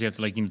kids, you have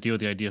to deal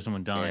with the idea of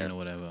someone dying or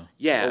whatever.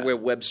 Yeah, or where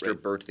Webster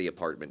burnt the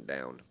apartment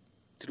down.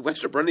 Did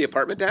Webster burn the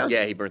apartment down?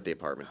 Yeah, he burnt the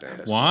apartment down.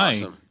 That's Why?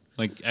 awesome.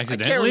 Like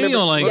accidentally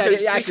or like?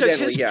 Yeah, Because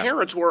his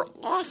parents were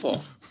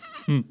awful.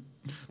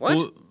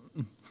 What?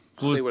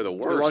 Oh, they were the It's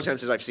been a long worst. time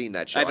since I've seen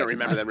that show. I don't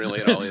remember them really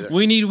at all either.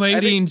 We need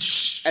waiting.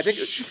 I think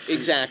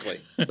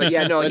exactly. But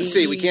yeah, no. Let's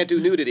see. We can't do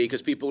nudity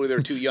because people are either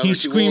too young He or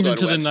too screamed old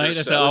into on the Webster. night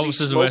as so- the Was he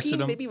officers arrested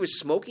smoking? him. Maybe he was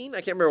smoking.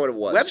 I can't remember what it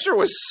was. Webster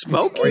was Or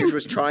smoking. he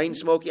was trying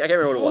smoking. I can't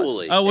remember what it was.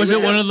 Holy. Oh, was It it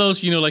was- one of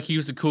those? Like he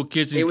was the cool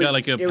kids and he's got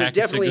like a it pack was of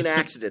definitely an cigarettes?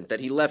 accident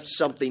that he left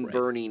something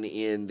burning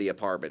in the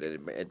apartment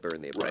and it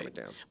burned the apartment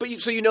down. But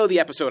so you know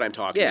the episode I'm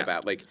talking Yeah.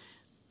 about. Like,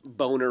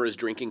 Boner is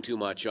drinking too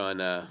much on,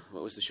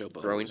 what was the show?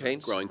 Boner Growing was on?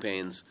 Pains? Growing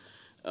Pains.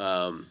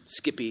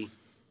 Skippy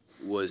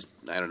was,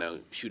 I don't know,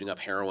 shooting up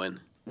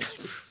heroin.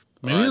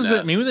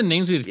 Maybe the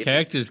names of the Skippy.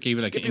 characters gave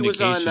it like Skippy an was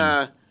indication.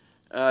 on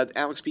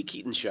Alex P.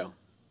 Keaton's show.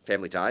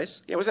 Family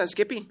Ties? Yeah, was that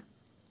Skippy?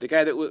 The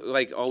guy that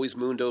like always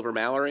mooned over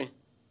Mallory?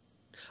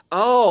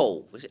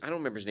 Oh, I don't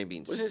remember his name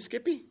being. Wasn't it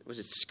Skippy? Was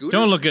it Scooter?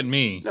 Don't look at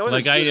me. No, it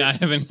wasn't like Scooter. I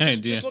have any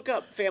idea. Just look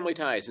up Family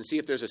Ties and see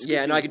if there's a Skippy.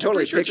 Yeah, no, I can I'm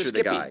totally pretty sure it's a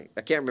picture the Skippy. guy.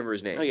 I can't remember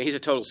his name. Oh yeah, he's a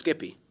total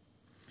Skippy.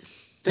 I'm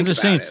Think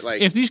just about saying, it.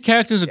 Like, if these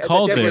characters are Yeah,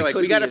 called definitely, this, like,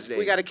 we could got be his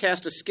to name.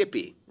 cast a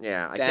Skippy.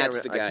 Yeah, That's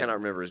the guy. I cannot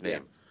remember his name. Yeah.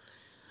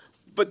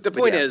 But the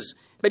point yeah. is,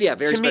 But yeah,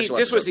 very to me, special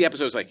this was episode. the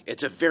episode. It's like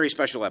it's a very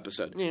special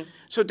episode. Yeah.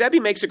 So Debbie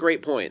makes a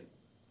great point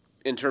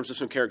in terms of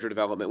some character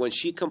development when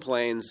she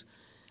complains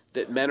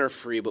that men are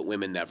free but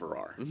women never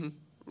are. Mm-hmm.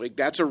 Like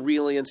that's a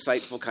really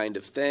insightful kind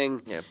of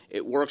thing. Yeah.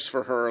 It works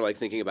for her, like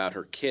thinking about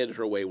her kid,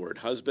 her wayward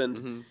husband.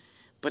 Mm-hmm.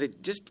 But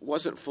it just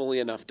wasn't fully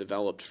enough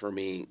developed for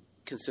me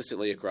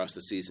consistently across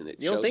the season. It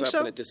You don't shows think up so?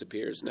 and it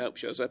disappears. Nope,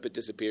 shows up, it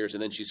disappears,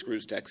 and then she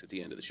screws Tex at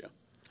the end of the show.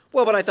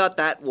 Well, but I thought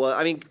that was.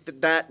 I mean,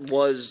 that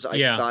was. I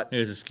yeah, thought. it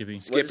was a Skippy.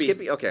 Was it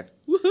Skippy? Okay.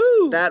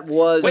 Woohoo! That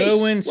was.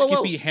 Owen whoa,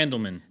 whoa. Skippy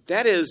Handelman.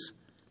 That is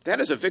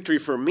a victory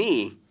for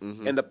me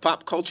Mm-hmm. in the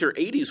pop culture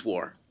 80s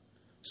war.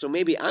 So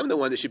maybe I'm the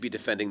one that should be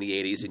defending the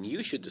 80s, and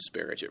you should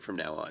disparage it from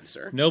now on,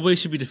 sir. Nobody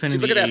should be See, defending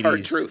look the at that 80s.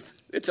 hard truth.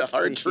 It's a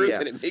hard truth, Yeah.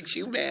 and it makes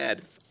you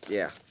mad.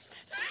 Yeah.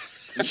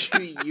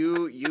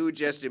 you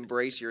just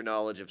embrace your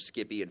knowledge of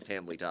Skippy and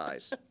Family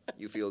Ties.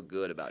 You feel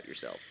good about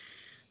yourself.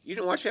 You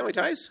didn't watch Family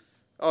Ties?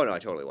 Oh no, I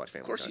totally watched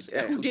Family course Ties. you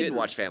did. Who Who didn't didn't?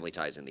 watch Family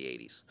Ties in the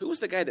 80s? Who was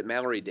the guy that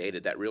Mallory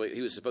dated?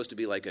 He was supposed to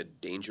be like a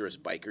dangerous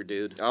biker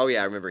dude, Oh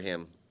yeah, I remember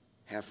him.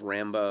 half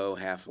Rambo,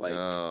 half like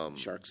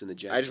Sharks in the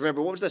Jets. I just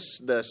remember what was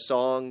the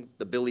song,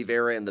 the Billy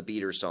Vera and the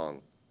Beaters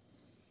song.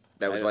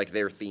 That was I- like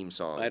their theme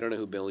song. I don't know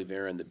who Billy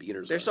Vera and the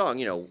Beaters Their are. song,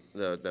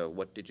 the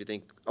what did you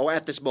think? Oh,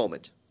 At This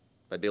Moment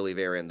by Billy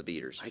Vera and the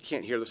Beaters. I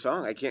can't hear the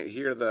song. I can't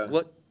hear the.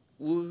 What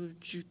would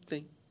you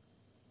think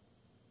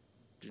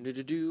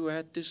to do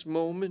at this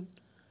moment?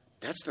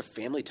 That's the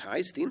Family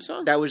Ties theme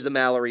song? That was the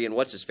Mallory and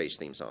What's His Face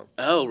theme song.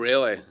 Oh,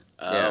 really?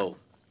 Oh.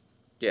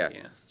 Yeah.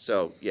 Yeah.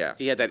 So yeah,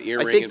 He had that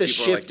earring. I think and the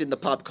people were shift like, in the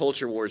pop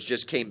culture wars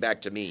just came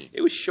back to me.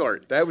 It was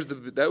short. That was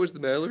the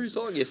Mallory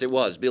song. Yes, it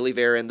was Billy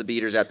Vera and the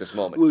Beaters at this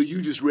moment. Well,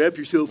 you just wrap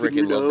yourself in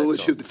your Freaking love that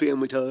knowledge song. of the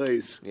Family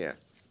Ties. Yeah,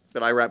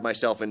 but I wrap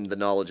myself in the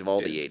knowledge of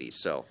all the '80s,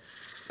 so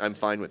I'm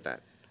fine with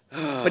that.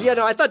 But yeah,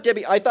 no, I thought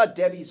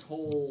Debbie's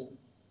whole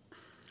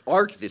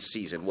arc this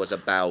season was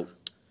about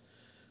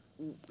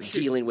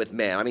dealing with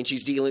men. I mean,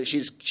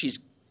 she's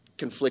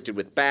conflicted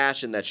with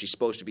Bash in that she's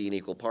supposed to be an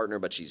equal partner,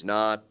 but she's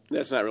not.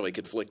 That's not really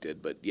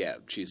conflicted, but yeah,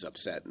 she's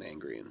upset and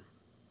angry.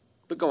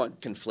 But go on.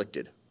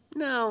 Conflicted.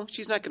 No,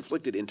 she's not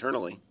conflicted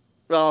internally.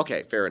 Well,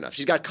 okay, fair enough.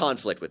 She's got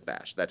conflict with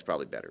Bash. That's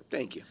probably better.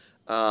 Thank you.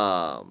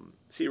 Um,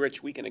 See,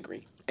 Rich, we can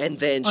agree. and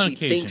then On she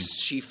occasion. thinks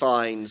she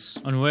finds.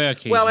 On rare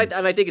occasions. Well, and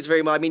I think it's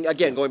very much. I mean,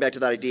 again, going back to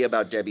that idea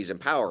about Debbie's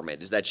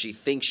empowerment, is that she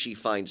thinks she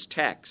finds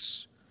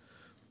Tex,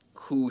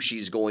 who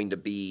she's going to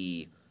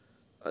be,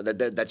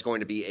 that's going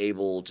to be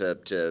able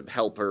to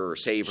help her or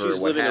save her, She's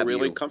or what living a have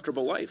really you.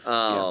 comfortable life.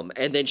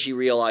 And then she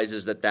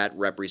realizes that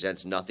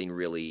represents nothing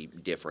really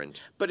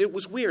different. But it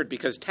was weird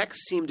because Tex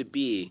seemed to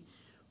be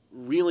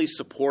really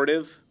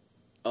supportive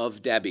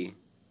of Debbie.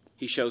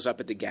 He shows up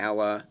at the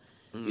gala.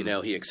 You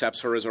know, he accepts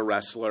her as a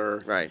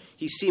wrestler. Right.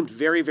 He seemed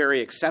very, very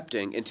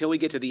accepting until we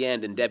get to the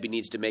end and Debbie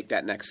needs to make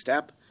that next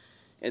step.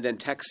 And then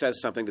Tex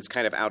says something that's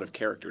kind of out of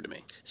character to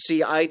me.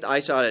 See, I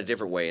saw it a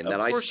different way, in Of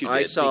that course you I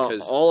did, saw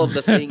because- all of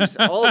the things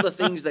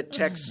that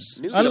Tex.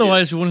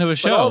 Otherwise, we wouldn't have a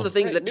show. But all the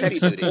things Right, that Tex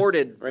nudie duty,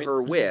 supported right?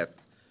 her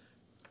with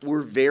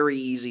were very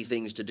easy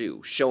things to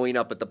do. Showing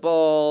up at the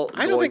ball.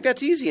 I don't think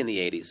that's easy in the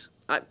 80s.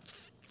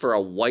 For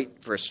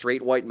a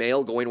straight white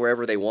male going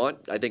wherever they want.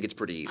 I think it's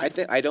pretty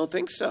easy. I don't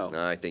think so.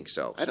 I think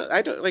so.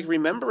 I don't like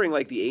remembering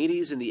like the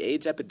 80s and the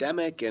AIDS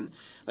epidemic and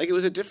like it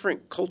was a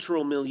different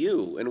cultural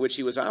milieu in which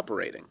he was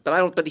operating.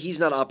 But he's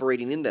not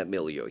operating in that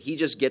milieu. He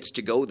just gets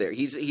to go there.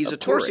 He's a Of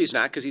tourist. course he's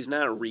not because he's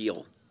not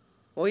real.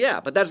 Well,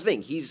 yeah, but that's the thing.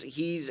 I think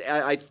he's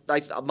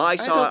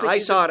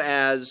saw it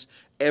as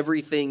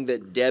everything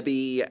that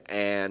Debbie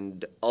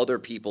and other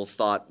people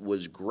thought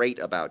was great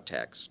about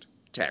Tex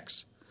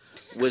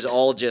was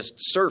all just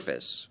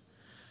surface.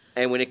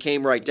 And when it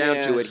came right down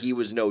to Yeah. it, he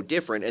was no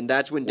different. And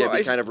that's when Well,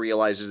 Debbie kind of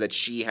realizes that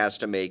she has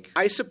to make.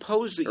 I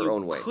suppose that Her you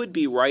own way. could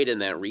be right in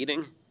that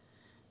reading,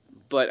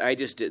 but I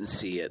just didn't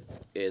see it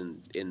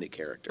in the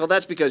character. Well,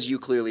 that's because you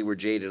clearly were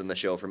jaded on the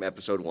show from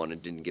episode 1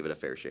 and didn't give it a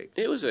fair shake.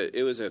 It was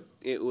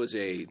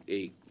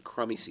a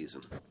crummy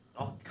season.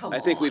 Oh, come on. I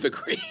think we've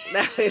agreed.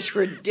 That is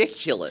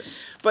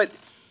ridiculous. But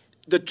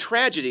the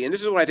tragedy, and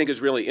this is what I think is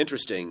really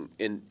interesting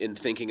in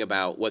thinking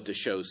about what the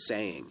show's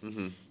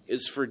saying,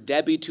 is for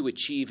Debbie to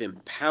achieve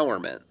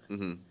empowerment,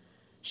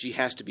 she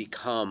has to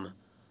become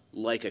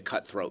like a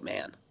cutthroat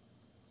man.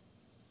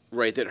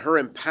 Right? That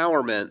her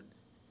empowerment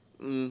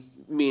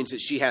means that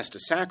she has to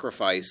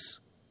sacrifice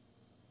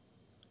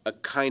a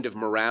kind of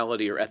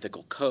morality or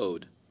ethical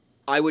code.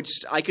 I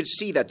could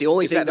see that. The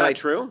only Is thing that not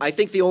true? I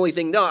think the only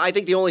thing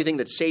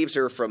that saves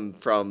her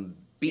from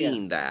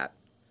being that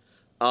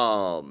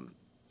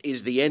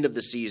is the end of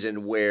the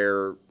season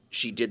where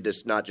she did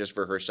this not just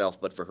for herself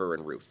but for her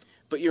and Ruth.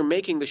 But you're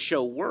making the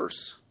show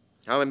worse.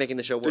 How am I making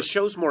the show worse? The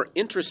show's more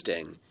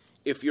interesting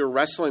if you're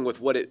wrestling with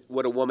what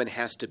a woman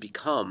has to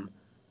become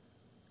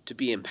to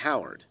be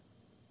empowered.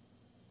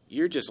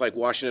 You're just like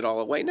washing it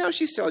all away. No,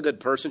 she's still a good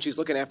person. She's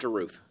looking after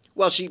Ruth.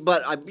 Well, we'll see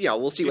what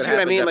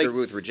happens after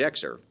Ruth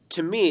rejects her.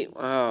 To me,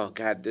 oh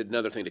God,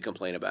 another thing to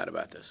complain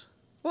about this.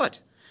 What?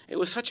 It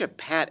was such a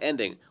pat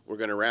ending. We're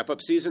going to wrap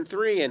up season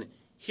 3, and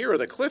here are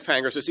the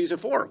cliffhangers of season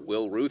 4.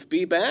 Will Ruth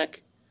be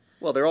back?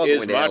 Well, they're all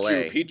going to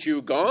L.A. Is Machu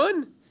Picchu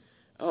gone?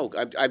 Oh,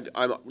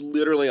 I'm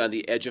literally on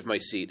the edge of my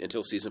seat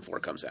until season 4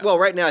 comes out. Well,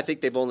 right now I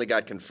think they've only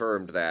got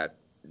confirmed that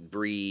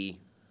Bree,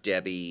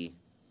 Debbie,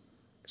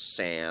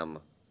 Sam,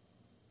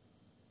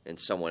 and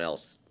someone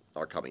else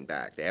are coming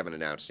back. They haven't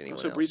announced anyone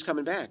else. So Bree's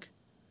coming back.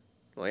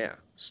 Well, yeah.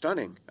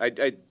 Stunning.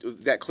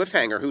 That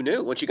cliffhanger, who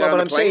knew? When she got on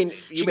the plane,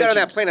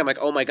 that plane, I'm like,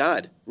 oh my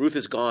God, Ruth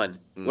is gone.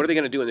 What are they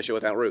going to do in the show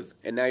without Ruth?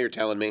 And now you're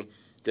telling me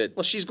that...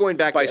 Well, she's going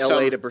back to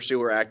L.A. to pursue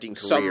her acting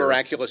career. Some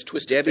miraculous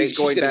twist of fate, she's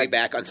going to be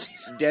back on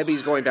season.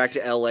 Debbie's going back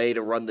to L.A.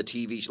 to run the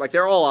TV. Like,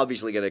 they're all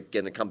obviously going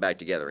to come back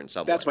together in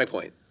some way. That's my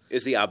point,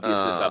 is the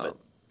obviousness of it.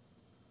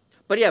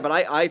 But yeah,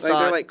 I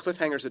thought... They're like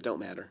cliffhangers that don't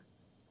matter.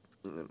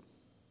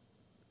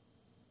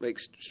 Like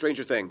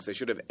Stranger Things, they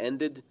should have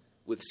ended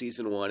with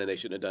season 1 and they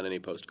shouldn't have done any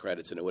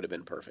post-credits and it would have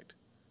been perfect.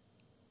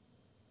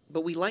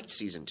 But we liked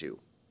season 2.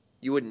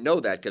 You wouldn't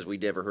know that because we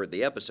never heard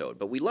the episode,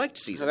 but we liked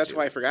season 2. That's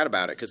why I forgot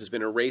about it, because it's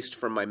been erased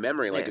from my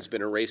memory like it's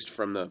been erased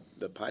from the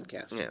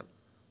podcast. Yeah.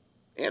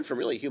 And from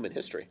really human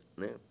history.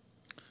 Yeah.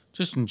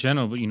 Just in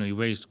general, but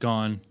erased,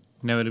 gone,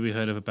 never to be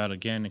heard of about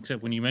again,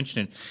 except when you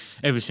mention it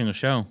every single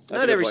show.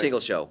 Not every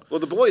single show. Well,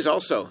 The Boys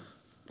also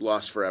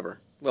lost forever.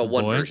 Well,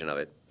 one version of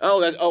it.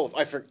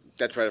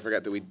 That's right. I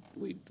forgot that we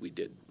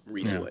did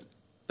redo it.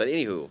 But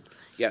anywho.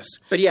 Yes.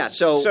 But yeah,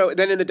 So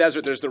then in the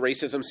desert, there's the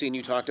racism scene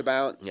you talked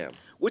about. Yeah.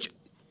 Which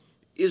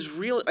is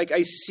real. Like,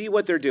 I see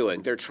what they're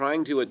doing. They're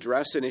trying to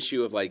address an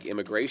issue of, like,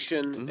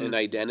 immigration and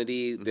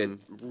identity that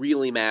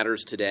really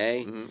matters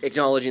today.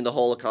 Acknowledging the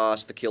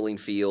Holocaust, the killing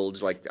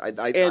fields. Like, I like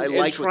what they were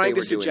doing. And trying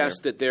to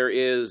suggest that there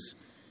is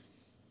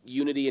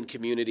unity and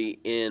community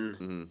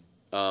in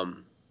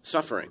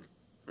suffering,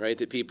 right?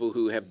 That people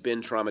who have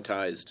been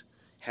traumatized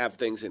have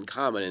things in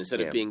common. And instead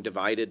of being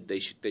divided,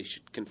 they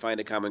can find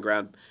a common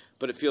ground.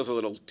 But it feels a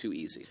little too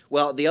easy.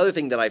 Well, the other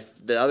thing that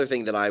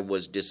I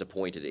was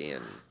disappointed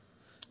in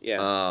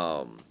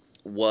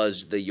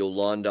was the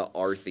Yolanda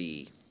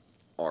Arthi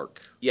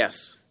arc.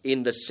 Yes.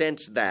 In the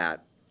sense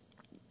that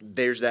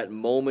there's that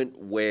moment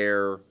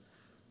where,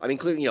 I mean,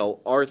 clearly,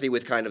 Arthi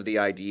with kind of the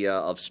idea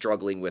of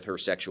struggling with her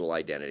sexual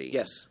identity.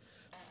 Yes.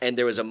 And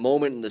there was a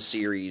moment in the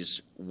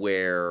series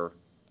where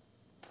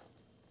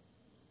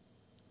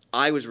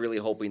I was really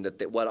hoping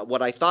that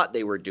what I thought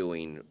they were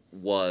doing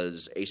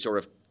was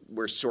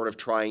we're sort of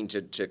trying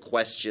to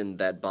question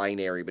that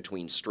binary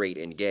between straight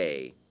and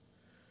gay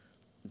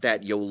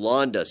that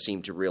Yolanda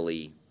seemed to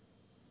really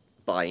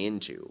buy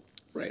into.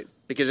 Right.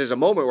 Because there's a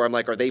moment where I'm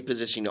like, are they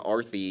positioning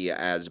Arthi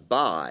as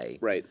bi?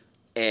 Right.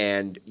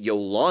 And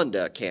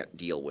Yolanda can't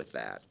deal with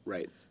that.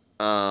 Right.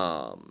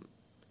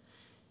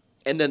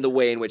 And then the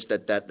way in which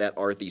that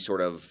Arthi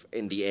sort of,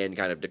 in the end,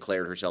 kind of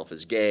declared herself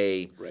as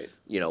gay. Right.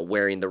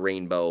 Wearing the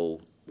rainbow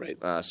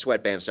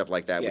sweatband, stuff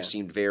like that, which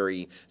seemed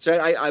very... So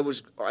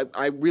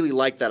I really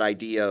liked that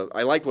idea.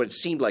 I liked what it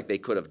seemed like they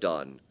could have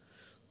done,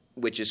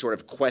 which is sort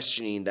of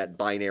questioning that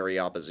binary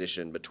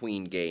opposition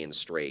between gay and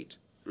straight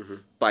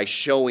by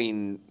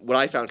showing... What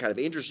I found kind of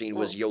interesting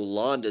was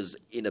Yolanda's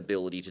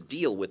inability to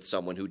deal with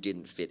someone who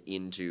didn't fit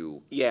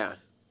into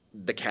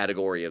the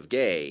category of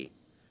gay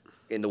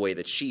in the way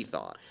that she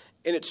thought.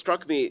 And it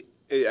struck me,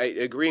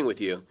 agreeing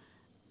with you,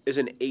 is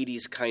an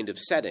 80s kind of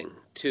setting,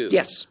 too.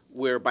 Yes.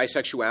 Where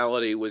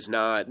bisexuality was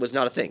not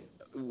a thing.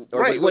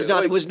 Right.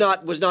 Was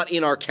not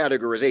in our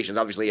categorizations.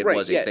 Obviously, it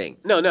was a thing.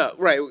 No,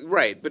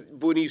 right. But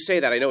when you say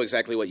that, I know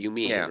exactly what you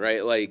mean,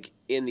 right? Like,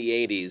 in the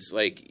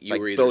 80s, you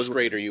were either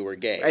straight or you were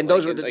gay. And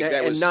those were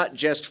and not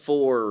just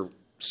for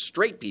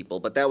straight people,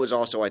 but that was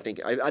also, I think,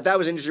 that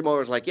was an interesting moment. I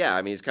was like,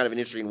 it's kind of an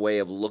interesting way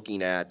of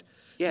looking at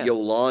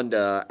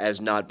Yolanda as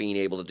not being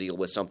able to deal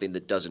with something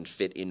that doesn't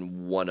fit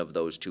in one of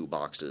those two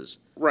boxes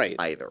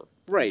either.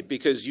 Right,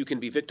 because you can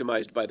be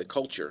victimized by the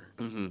culture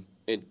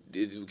it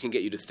can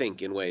get you to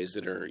think in ways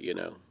that are,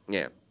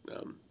 Yeah.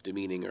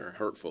 Demeaning or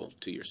hurtful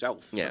to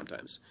yourself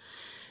sometimes.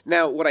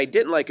 Now, what I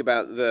didn't like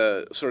about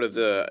the sort of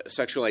the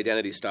sexual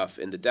identity stuff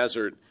in the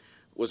desert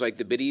was like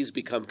the biddies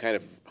become kind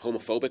of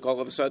homophobic all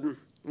of a sudden.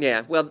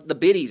 Yeah, well, the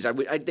biddies,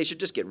 they should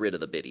just get rid of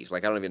the biddies.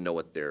 Like, I don't even know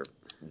what they're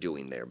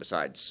doing there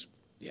besides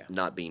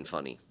not being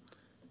funny.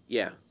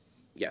 Yeah.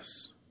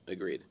 Yes.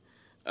 Agreed.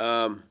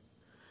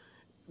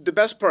 The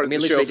best part of the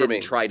show for me... at least they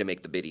didn't try to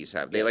make the biddies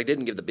have... They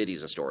didn't give the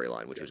biddies a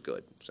storyline, which was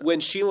good. So.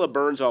 When Sheila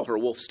burns all her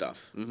wolf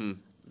stuff,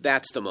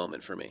 that's the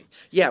moment for me.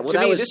 Yeah, well,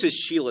 this is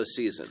Sheila's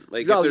season.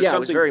 Like, if there's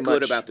something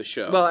good about the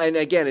show. Well, and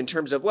again, in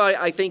terms of... Well,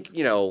 I think,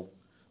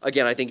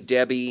 I think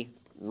Debbie,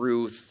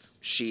 Ruth,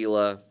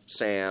 Sheila,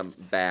 Sam,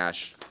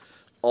 Bash...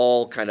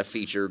 all kind of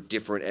feature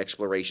different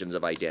explorations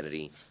of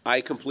identity. I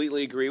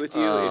completely agree with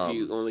you if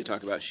you only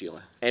talk about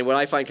Sheila. And what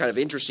I find kind of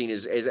interesting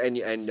is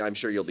and I'm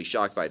sure you'll be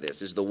shocked by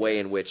this, is the way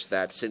in which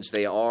that, since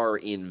they are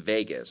in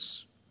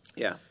Vegas,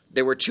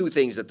 there were two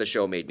things that the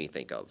show made me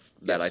think of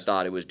that I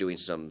thought it was doing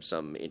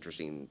some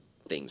interesting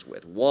things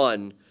with.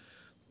 One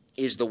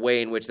is the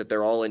way in which that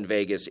they're all in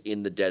Vegas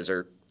in the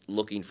desert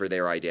looking for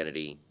their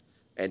identity.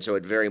 And so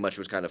it very much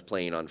was kind of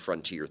playing on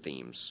frontier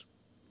themes.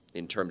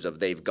 In terms of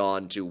they've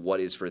gone to what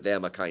is for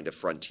them a kind of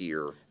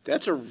frontier.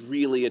 That's a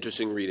really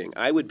interesting reading.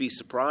 I would be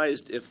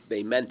surprised if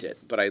they meant it,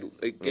 but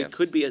it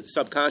could be a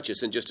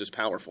subconscious and just as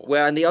powerful.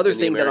 Well, and the other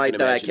thing that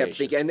I kept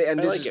thinking, and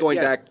this is going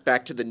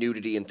back to the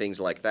nudity and things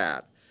like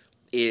that,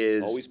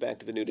 is always back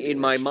to the nudity. In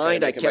my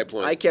mind, I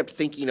kept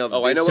thinking of.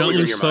 Oh, I know what was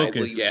in your mind.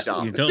 Please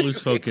stop. You don't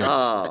lose focus.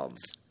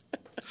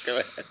 Go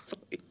ahead,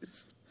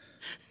 please.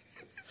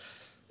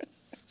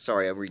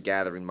 Sorry, I'm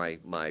regathering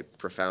my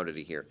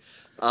profundity here.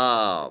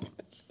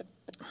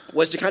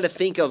 Was to kind of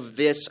think of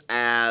this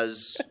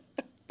as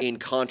in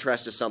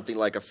contrast to something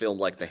like a film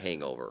like The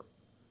Hangover,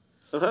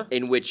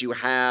 in which you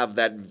have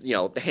that,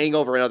 The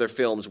Hangover and other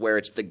films where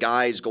it's the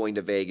guys going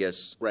to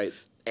Vegas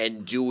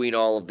and doing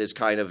all of this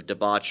kind of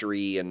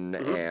debauchery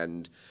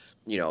and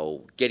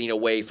getting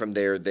away from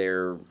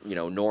their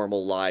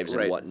normal lives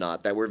and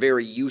whatnot, that we're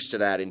very used to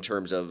that in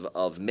terms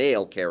of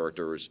male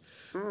characters.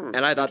 And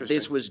I thought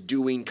this was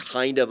doing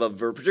kind of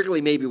particularly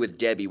maybe with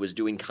Debbie, was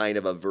doing kind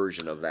of a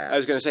version of that. I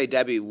was going to say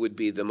Debbie would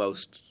be the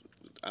most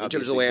obvious in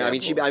terms of the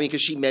way.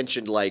 Because she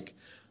mentioned like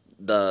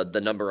the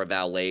number of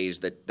valets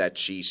that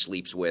she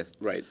sleeps with,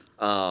 right?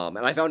 And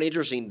I found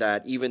interesting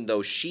that even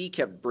though she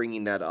kept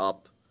bringing that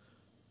up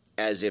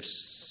as if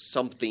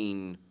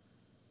something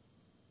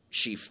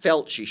she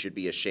felt she should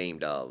be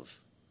ashamed of,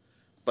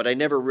 but I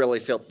never really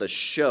felt the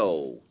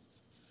show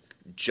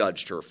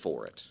judged her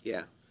for it.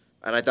 Yeah.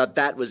 And I thought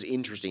that was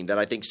interesting, that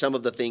I think some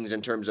of the things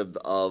in terms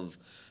of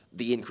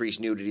the increased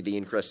nudity, the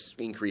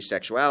increased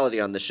sexuality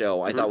on the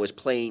show, I thought was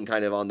playing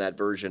kind of on that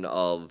version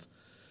of,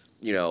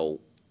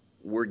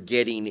 we're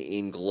getting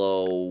in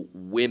Glow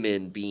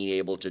women being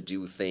able to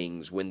do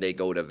things when they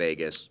go to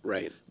Vegas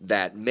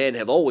that men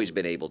have always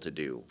been able to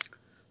do.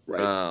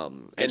 Right.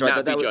 And so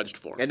not be judged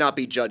for. And not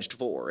be judged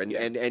for.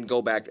 And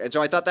go back. And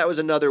so I thought that was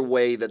another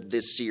way that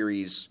this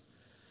series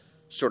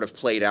sort of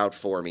played out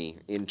for me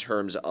in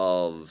terms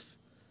of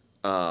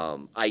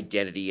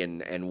identity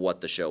and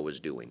what the show was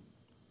doing.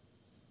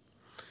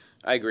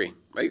 I agree.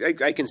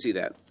 I can see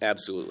that.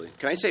 Absolutely.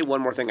 Can I say one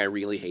more thing I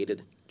really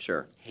hated?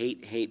 Sure.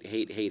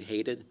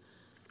 Hated.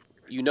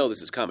 You know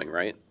this is coming,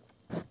 right?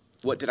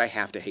 What did I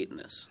have to hate in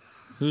this?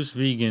 Who's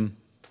vegan?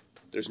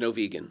 There's no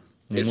vegan.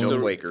 It's no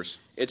Quakers.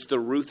 It's the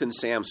Ruth and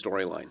Sam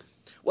storyline.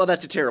 Well,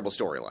 that's a terrible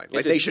storyline.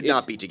 Like, they should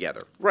not be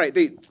together. Right.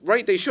 They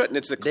shouldn't.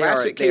 It's the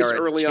classic case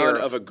early on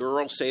of a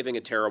girl saving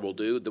a terrible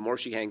dude. The more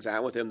she hangs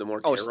out with him, the more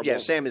terrible. Oh, yeah,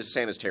 Sam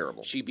is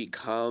terrible. She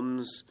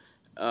becomes.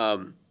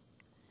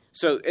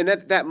 So in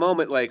that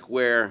moment, like,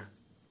 where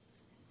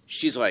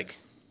she's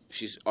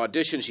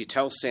auditioned, she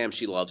tells Sam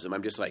she loves him.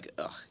 I'm just like,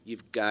 ugh,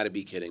 you've got to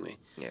be kidding me.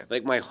 Yeah.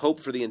 Like, my hope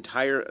for the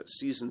entire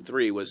season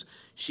 3 was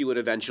she would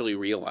eventually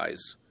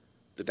realize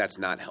that that's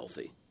not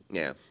healthy.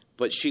 Yeah.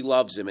 But she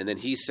loves him, and then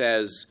he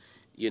says,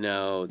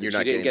 that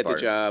she didn't get the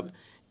job,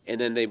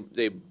 and then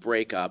they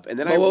break up. And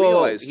then I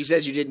realized... He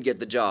says you didn't get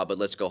the job, but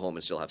let's go home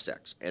and still have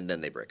sex. And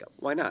then they break up.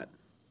 Why not?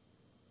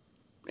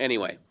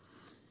 Anyway,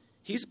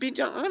 he's being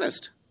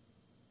honest.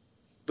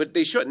 But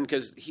they shouldn't,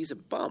 because he's a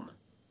bum.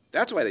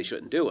 That's why they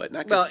shouldn't do it.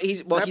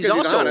 He's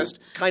also honest.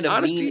 Kind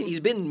of mean. He's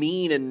been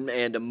mean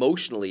and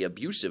emotionally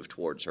abusive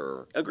towards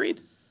her.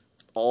 Agreed.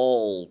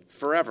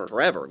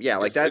 Forever. Yeah,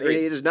 like yes, that.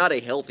 It is not a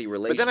healthy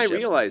relationship. But then I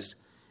realized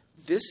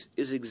this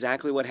is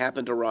exactly what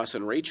happened to Ross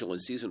and Rachel in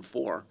season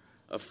 4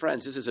 of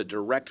Friends. This is a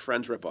direct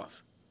Friends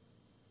ripoff.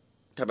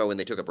 Talk about when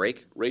they took a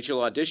break. Rachel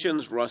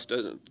auditions. Ross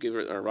doesn't give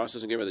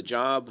her the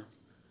job.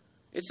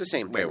 It's the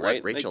same thing,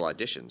 right? Rachel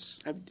auditions.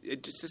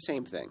 It's the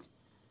same thing.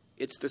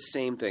 It's the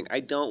same thing. I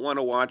don't want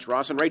to watch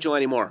Ross and Rachel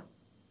anymore.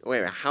 Wait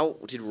a minute, how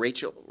did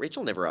Rachel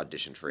never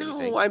auditioned for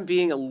anything? No, I'm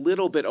being a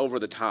little bit over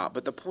the top,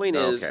 but the point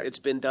is, it's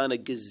been done a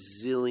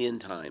gazillion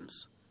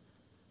times.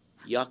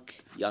 Yuck,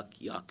 yuck,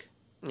 yuck.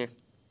 Yeah.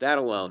 That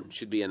alone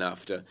should be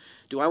enough to.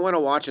 Do I want to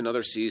watch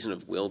another season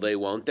of Will They,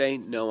 Won't They?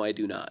 No, I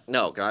do not.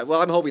 No,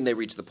 well, I'm hoping they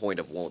reach the point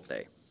of Won't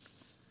They.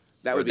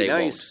 That would be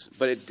nice,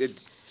 but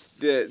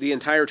the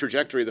entire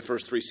trajectory of the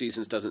first 3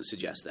 seasons doesn't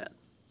suggest that.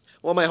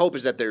 Well, my hope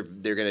is that they're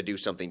going to do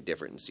something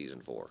different in season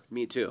 4.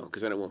 Me too,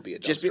 because then it won't be a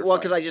dumpster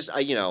because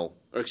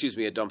or excuse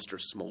me, a dumpster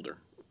smolder.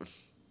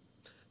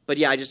 But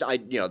yeah,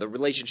 the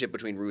relationship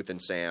between Ruth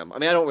and Sam. I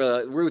mean,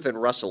 Ruth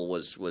and Russell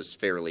was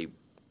fairly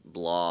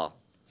blah.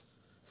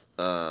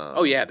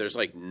 Oh yeah, there's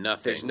like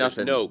nothing. There's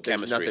no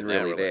chemistry. There's nothing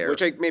really there,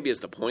 which maybe is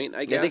the point.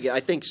 I guess. I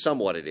think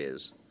somewhat it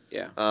is.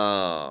 Yeah.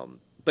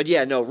 But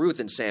yeah, no, Ruth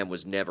and Sam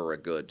was never a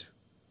good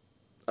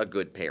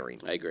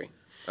pairing. I agree.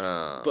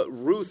 But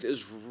Ruth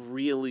is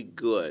really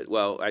good.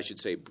 Well, I should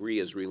say Bree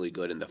is really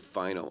good in the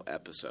final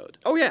episode.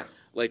 Oh yeah,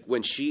 like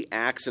when she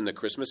acts in the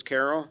Christmas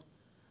Carol,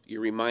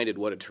 you're reminded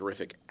what a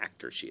terrific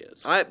actor she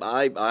is. I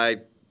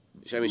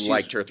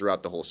liked her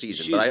throughout the whole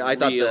season, but I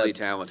thought really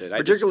talented.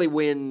 Particularly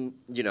when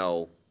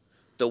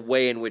the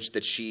way in which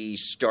that she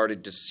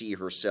started to see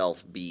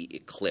herself be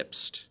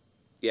eclipsed.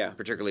 Yeah,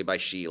 particularly by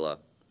Sheila.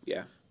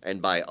 Yeah. And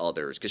by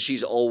others, because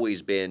she's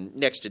always been,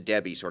 next to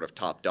Debbie, sort of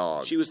top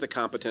dog. She was the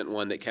competent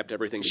one that kept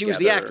everything together. She was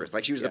the actress.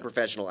 Like, she was the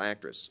professional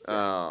actress.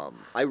 Yeah.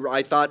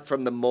 I thought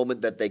from the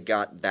moment that they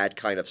got that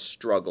kind of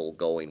struggle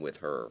going with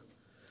her,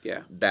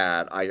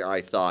 that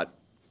I thought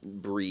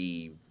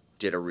Bree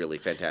did a really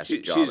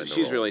fantastic job in the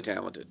She's role. really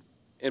talented.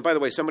 And by the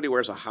way, somebody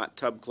wears a Hot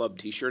Tub Club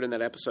T-shirt in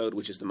that episode,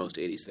 which is the most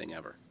 80s thing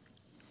ever.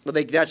 Well,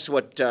 that's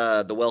what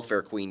the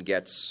welfare queen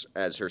gets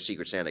as her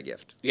Secret Santa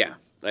gift. Yeah.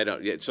 I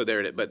don't. Yeah, so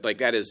there it is. But, like,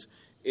 that is...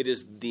 It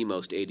is the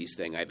most 80s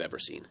thing I've ever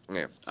seen.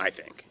 Yeah. I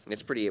think.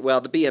 It's pretty...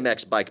 Well, the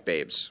BMX bike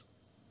babes.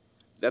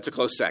 That's a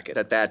close second.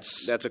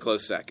 That's a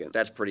close second.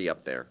 That's pretty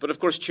up there. But, of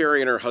course, Cherry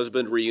and her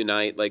husband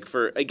reunite.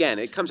 Again,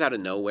 it comes out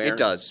of nowhere. It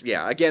does,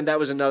 yeah. Again, that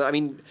was another...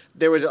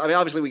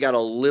 obviously we got a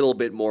little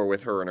bit more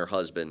with her and her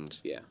husband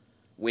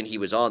when he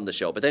was on the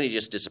show, but then he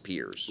just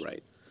disappears.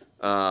 Right.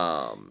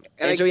 I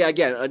agree.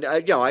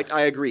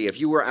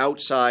 If you were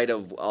outside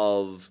of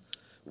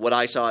what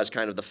I saw as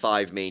kind of the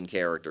 5 main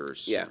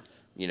characters... Yeah.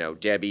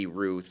 Debbie,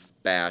 Ruth,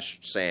 Bash,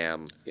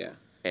 Sam,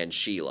 and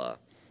Sheila.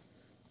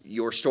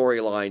 Your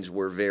storylines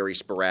were very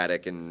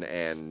sporadic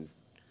and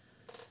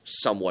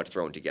somewhat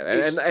thrown together.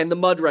 And the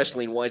mud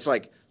wrestling one, it's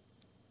like,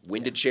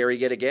 when did Cherry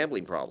get a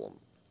gambling problem?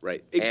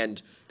 Right.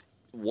 And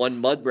one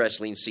mud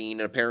wrestling scene,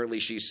 and apparently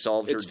she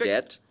solved her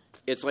debt.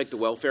 It's like the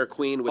welfare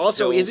queen with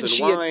pills and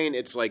wine.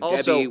 It's like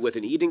Debbie with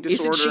an eating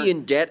disorder. Isn't she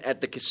in debt at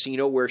the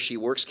casino where she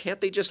works? Can't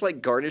they just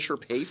garnish her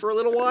pay for a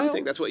little while? I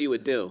think that's what you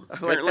would do.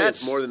 Apparently,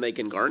 it's more than they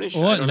can garnish.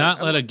 Or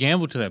not let her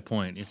gamble to that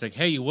point. It's like,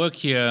 hey, you work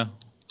here.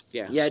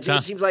 Yeah.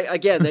 It seems like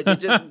again that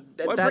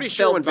I'm pretty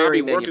sure when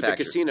Bobby worked at the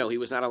casino, he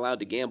was not allowed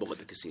to gamble at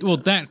the casino. Well,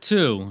 that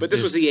too. But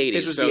this was the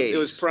 80s, it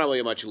was probably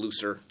a much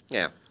looser.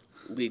 Yeah.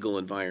 Legal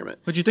environment.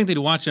 But you think they'd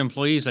watch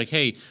employees like,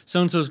 hey,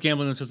 so-and-so's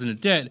gambling themselves into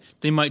debt,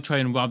 they might try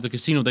and rob the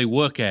casino they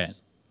work at.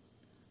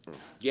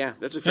 Yeah,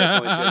 that's a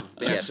fair point,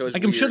 too. Yeah, so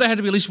I'm sure there had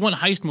to be at least one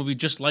heist movie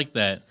just like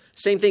that.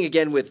 Same thing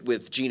again with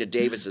Geena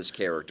Davis's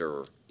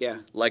character. Yeah.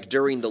 Like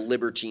during the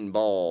Libertine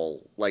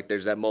Ball,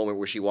 there's that moment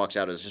where she walks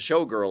out as a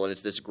showgirl and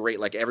it's this great,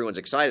 everyone's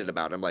excited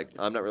about it. I'm like,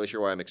 I'm not really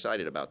sure why I'm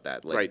excited about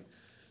that. Right.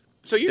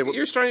 So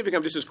you're starting to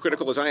become just as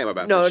critical as I am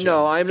about this show.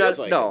 No, I'm not.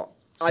 Like no.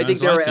 I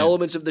think there are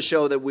elements of the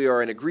show that we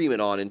are in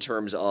agreement on in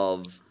terms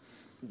of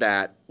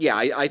that. Yeah,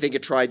 I think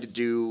it tried to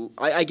do.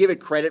 I give it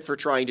credit for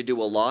trying to do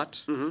a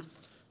lot,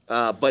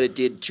 but it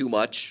did too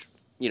much.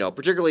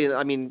 Particularly,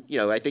 I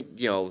think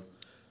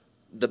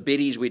the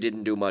biddies we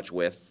didn't do much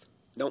with.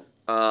 Nope.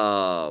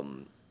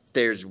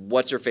 There's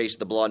what's her face,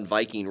 the blonde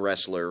Viking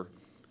wrestler.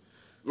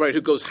 Right, who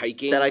goes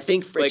hiking. That I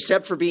think,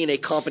 except for being a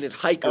competent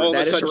hiker, all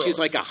of a sudden she's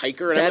like a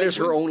hiker. That is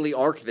her only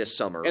arc this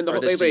summer and or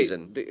this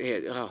season.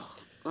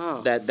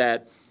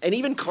 That and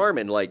even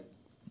Carmen,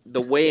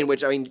 the way in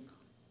which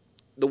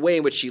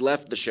she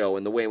left the show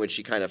and the way in which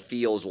she kind of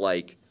feels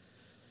like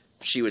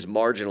she was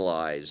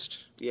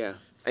marginalized. Yeah.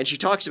 And she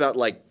talks about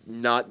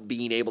not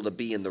being able to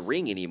be in the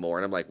ring anymore,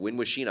 and I'm like, when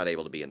was she not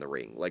able to be in the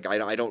ring?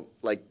 I don't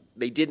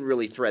they didn't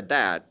really thread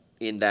that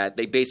in that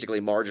they basically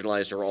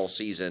marginalized her all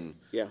season.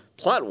 Yeah.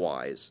 Plot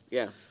wise.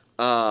 Yeah.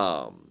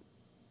 And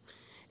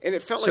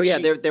it felt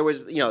there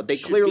was they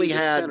clearly be the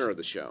had center of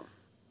the show.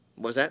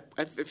 What was that?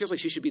 It feels like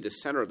she should be the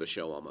center of the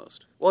show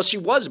almost. Well, she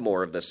was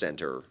more of the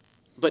center.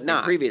 But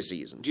not in previous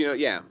seasons.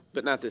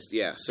 But not this.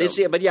 Yeah, so. That's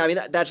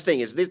the thing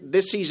is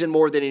this season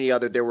more than any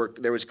other, there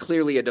was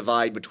clearly a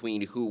divide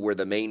between who were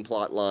the main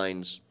plot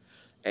lines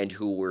and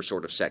who were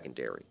sort of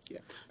secondary. Yeah,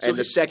 and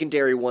the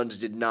secondary ones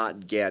did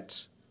not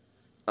get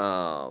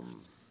the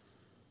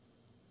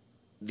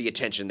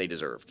attention they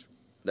deserved.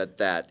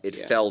 It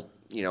felt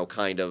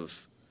kind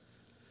of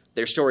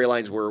their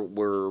storylines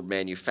were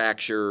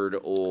manufactured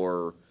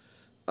or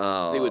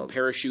they would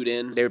parachute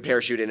in. They would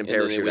parachute in and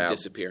parachute then they would out.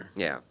 Disappear.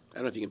 Yeah. I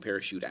don't know if you can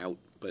parachute out,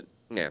 but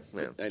yeah.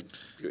 Well,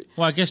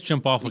 I guess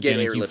jump off again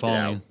and keep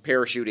falling. Out.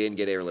 Parachute in,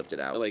 get airlifted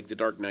out. Like the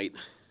Dark Knight.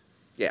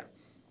 Yeah.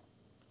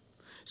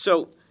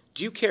 So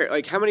Do you care?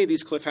 Like, how many of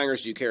these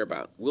cliffhangers do you care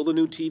about? Will the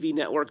new TV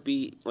network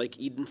be like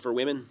Eden for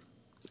women?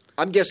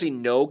 I'm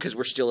guessing no, because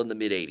we're still in the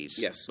mid-'80s.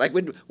 Yes. Like,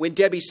 when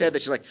Debbie said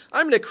that, she's like,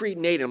 I'm going to create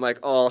an 8, I'm like,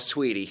 oh,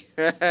 sweetie,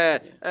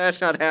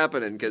 that's not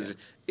happening, because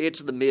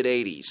it's the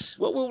mid-'80s.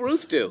 What will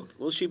Ruth do?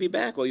 Will she be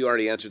back? Well, you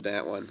already answered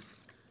that one.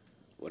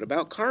 What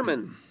about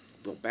Carmen?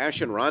 Will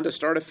Bash and Rhonda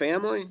start a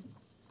family?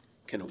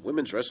 Can a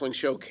women's wrestling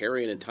show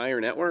carry an entire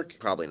network?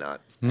 Probably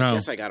not. No. I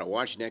guess I got to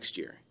watch next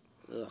year.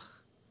 Ugh.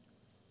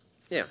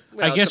 Yeah.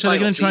 Well, I guess it's the are they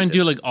going final to try and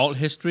season. do like alt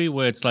history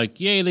where it's like,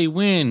 yay, they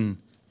win,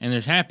 and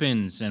this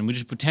happens, and we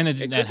just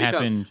pretended It that could become-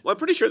 happened. Well, I'm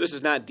pretty sure this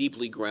is not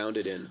deeply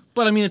grounded in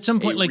But I mean, at some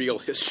point, a like, real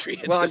history.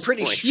 At Well, I'm this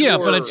pretty point. sure- yeah,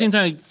 but at the same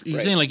time, you're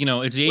Right. saying like,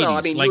 it's the 80s. Well,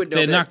 I mean, you like would know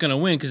they're that- not going to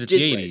win because it's the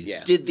Did- 80s.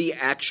 yeah. Did the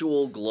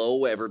actual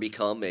Glow ever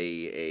become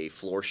a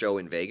floor show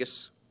in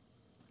Vegas?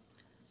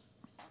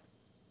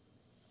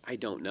 I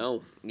don't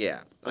know. Yeah.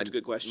 That's a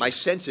good question. My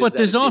sense is But that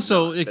there's it did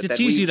also not, it's that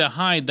easy we've- to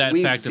hide that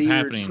we've fact of veered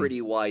happening.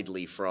 pretty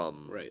widely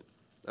from Right.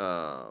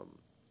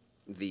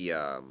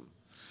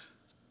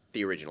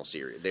 the original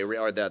series. They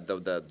are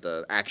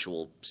the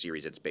actual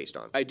series it's based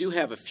on. I do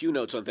have a few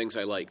notes on things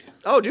I liked.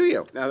 Oh, do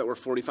you? Now that we're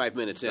 45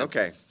 minutes in.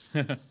 Okay.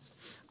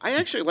 I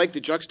actually like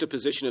the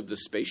juxtaposition of the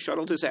space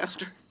shuttle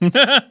disaster.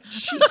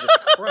 Jesus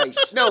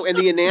Christ. No, and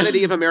the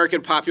inanity of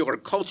American popular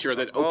culture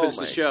that opens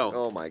the show.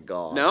 Oh my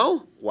God.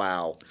 No?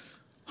 Wow.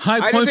 High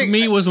didn't point for think-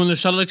 me was when the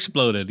shuttle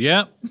exploded.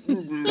 Yep.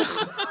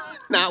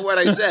 Not what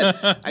I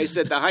said. I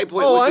said the high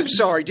point Oh, was I'm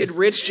sorry. Did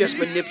Rich just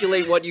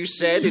manipulate what you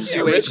said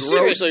into a Rich, gross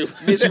seriously.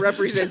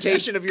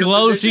 misrepresentation of your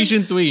Glow position?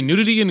 season 3: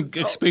 nudity and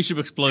spaceship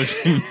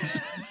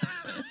explosions.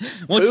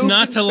 What's Boobs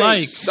not in to space.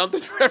 like? something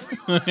for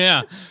everyone.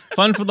 Yeah,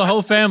 fun for the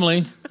whole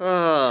family.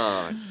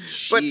 Oh,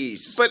 But,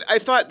 jeez. but I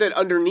thought that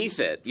underneath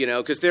it,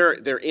 because they're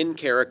in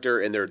character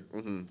and they're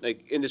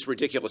like in this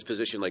ridiculous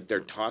position, like they're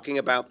talking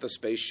about the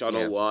space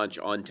shuttle Yeah. launch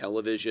on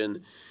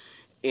television,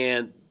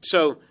 and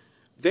so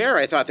there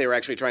I thought they were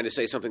actually trying to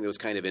say something that was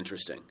kind of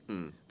interesting.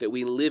 That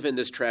we live in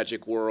this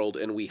tragic world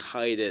and we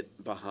hide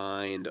it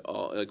behind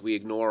all, like we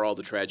ignore all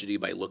the tragedy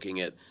by looking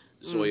at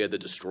Zoya the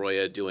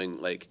Destroyer doing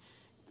like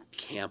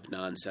camp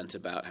nonsense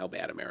about how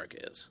bad America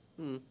is.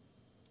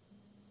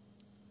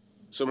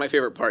 So my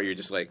favorite part, you're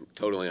just like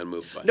totally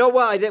unmoved by. No,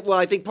 I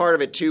think part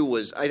of it too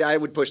was I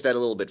would push that a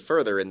little bit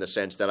further in the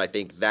sense that I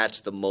think that's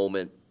the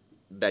moment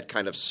that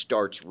kind of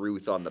starts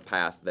Ruth on the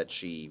path that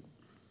she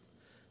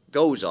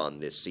goes on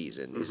this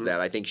season. Is that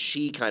I think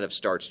she kind of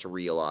starts to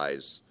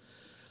realize,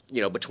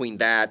 between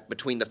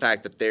the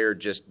fact that they're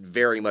just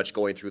very much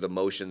going through the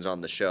motions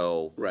on the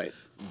show, Right.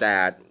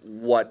 that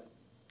what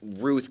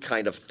Ruth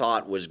kind of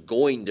thought was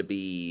going to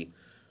be,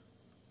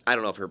 I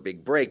don't know if her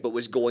big break, but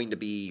was going to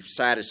be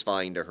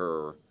satisfying to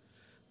her.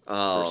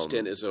 Her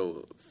stint as a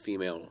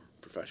female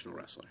professional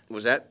wrestler.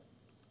 Was that?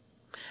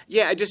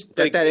 Yeah, I just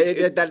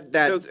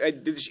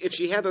if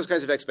she had those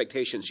kinds of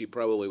expectations, she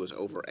probably was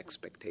over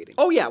expectating.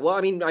 Oh yeah, well,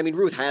 I mean,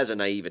 Ruth has a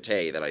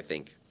naivete that I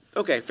think.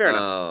 Okay, fair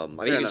enough. I mean,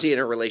 Fair you can enough. see in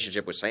her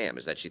relationship with Sam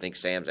is that she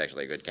thinks Sam's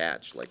actually a good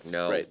catch. Like,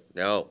 no, Right.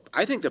 no.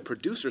 I think the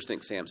producers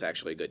think Sam's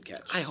actually a good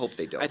catch. I hope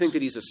they don't. I think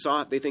that he's a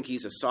soft. They think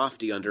he's a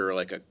softie under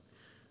like a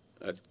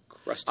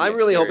crusty. I'm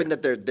really hoping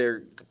exterior. that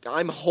they're.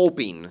 I'm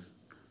hoping,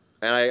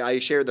 and I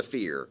share the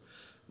fear.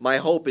 My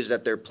hope is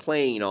that they're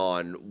playing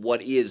on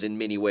what is in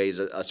many ways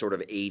a sort of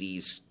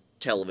 '80s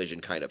television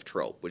kind of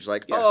trope, which is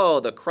like, Yeah. oh,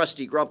 the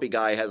crusty, grumpy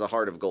guy has a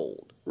heart of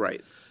gold.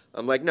 Right.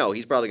 I'm like, no,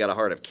 he's probably got a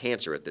heart of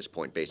cancer at this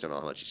point, based on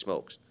how much he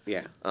smokes.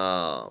 Yeah.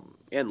 Um,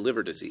 And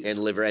liver disease. and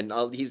liver, and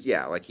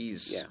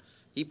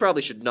he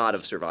probably should not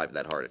have survived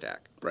that heart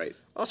attack. right.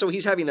 Also,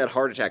 he's having that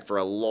heart attack for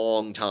a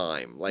long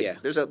time. Like, Yeah.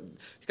 he's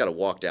got to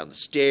walk down the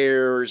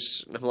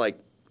stairs. And I'm like,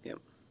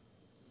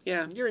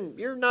 Yeah.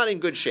 you're not in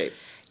good shape.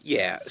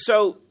 Yeah.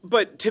 So,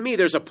 but to me,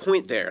 there's a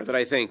point there that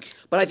I think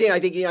But I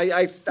think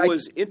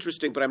was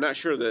interesting, but I'm not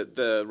sure that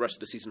the rest of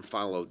the season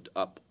followed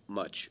up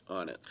much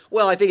on it.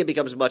 well, I think it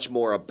becomes much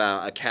more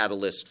about a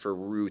catalyst for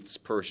Ruth's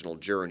personal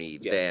journey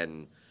Yeah.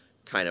 than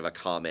kind of a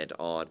comment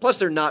on. Plus,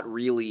 they're not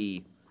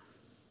really.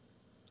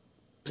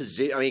 I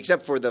mean,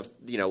 except for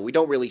we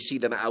don't really see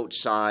them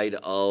outside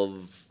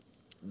of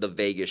the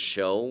Vegas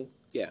show,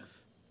 Yeah.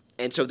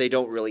 and so they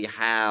don't really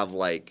have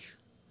like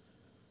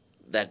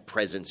that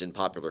presence in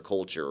popular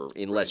culture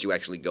unless you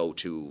actually go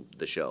to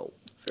the show.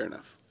 Fair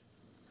enough.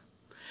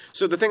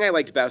 So the thing I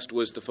liked best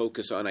was the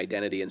focus on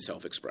identity and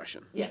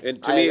self-expression.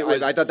 And to me, it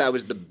was I thought that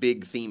was the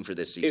big theme for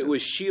this season. it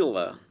was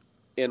Sheila,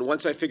 and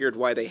once I figured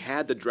why they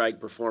had the drag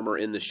performer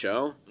in the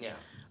show,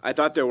 I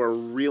thought there were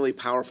really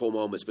powerful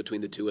moments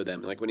between the two of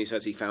them. Like when he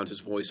says he found his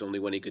voice only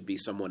when he could be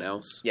someone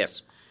else.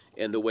 Yes.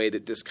 And the way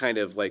that this kind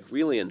of like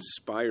really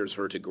inspires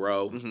her to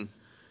grow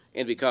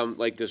and become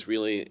like this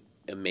really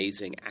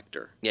amazing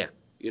actor. Yeah.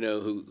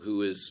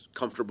 Who is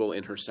comfortable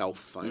in herself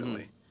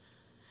finally.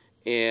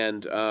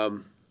 And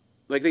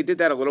like they did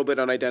that a little bit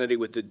on Identity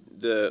with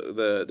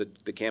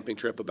the camping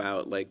trip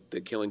about like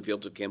the killing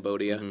fields of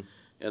Cambodia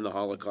and the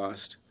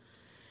Holocaust.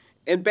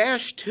 And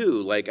Bash too,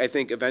 like I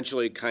think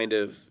eventually kind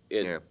of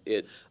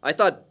it I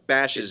thought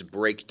Bash's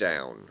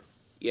breakdown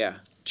yeah.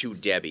 to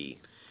Debbie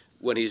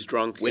when he's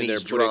drunk and they're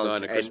putting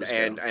on a Christmas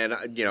Carol.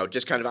 And you know,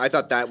 just kind of, I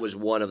thought that was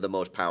one of the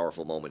most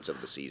powerful moments of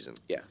the season.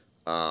 Yeah.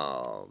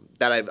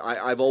 That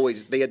I've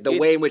always the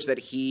way in which that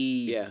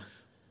he Yeah.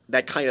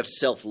 that kind of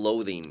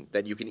self-loathing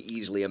that you can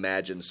easily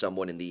imagine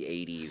someone in the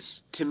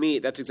 80s. To me,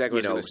 that's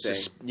exactly what I was going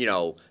to say. You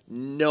know,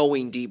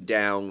 knowing deep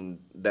down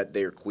that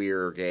they're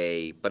queer or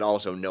gay, but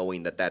also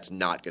knowing that that's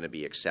not going to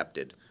be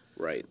accepted.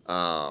 Right.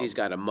 He's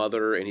got a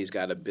mother, and he's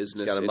got a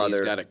business,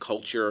 he's got a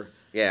culture.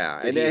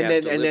 Yeah, and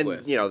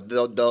then you know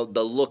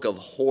the look of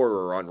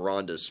horror on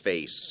Rhonda's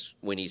face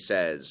when he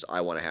says,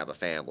 "I want to have a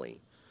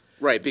family."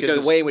 Right,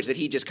 because the way in which that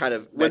he just kind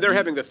of when they're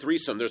having the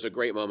threesome, there's a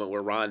great moment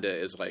where Rhonda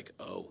is like,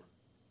 "Oh."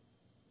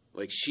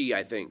 Like she,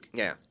 I think,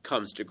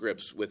 comes to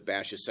grips with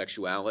Bash's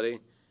sexuality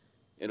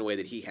in a way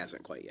that he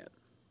hasn't quite yet.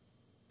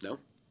 No?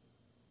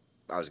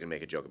 I was going to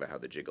make a joke about how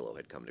the gigolo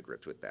had come to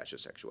grips with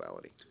Bash's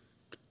sexuality.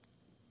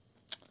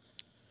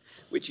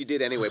 Which you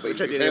did anyway, but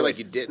you feel like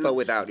you didn't. But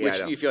without, which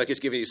you feel like it's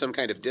giving you some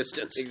kind of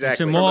distance. Exactly.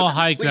 It's a moral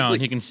high ground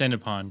he can stand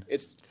upon.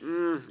 It's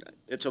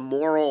a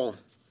moral,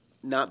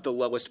 not the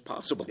lowest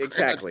possible ground.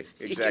 Exactly.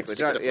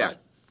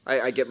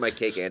 I get my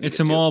cake and it's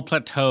a moral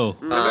plateau.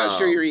 I'm not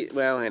sure you're.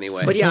 Well,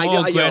 anyway. But yeah,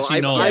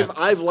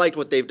 I've liked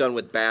what they've done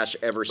with Bash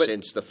ever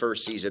since the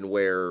first season,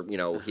 where you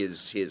know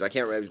his I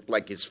can't remember,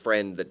 like his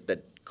friend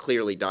that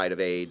clearly died of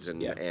AIDS,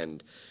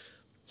 and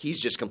he's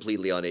just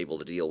completely unable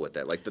to deal with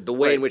that. Like the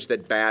way in which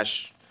that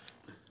Bash,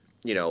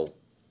 you know,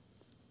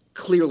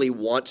 clearly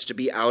wants to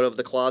be out of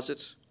the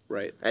closet.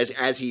 Right.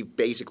 As he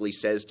basically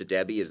says to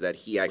Debbie, is that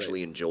he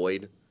actually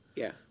enjoyed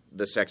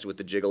the sex with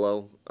the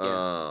gigolo.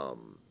 Yeah.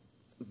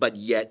 But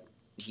yet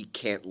he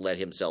can't let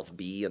himself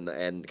be,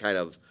 and kind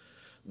of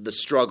the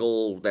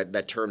struggle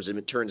that turns him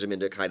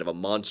into kind of a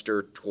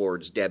monster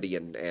towards Debbie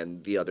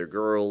and the other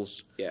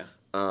girls. Yeah.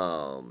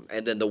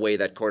 And then the way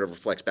that kind of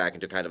reflects back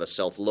into kind of a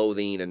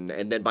self-loathing,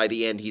 and then by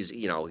the end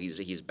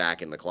he's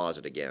back in the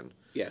closet again.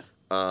 Yeah.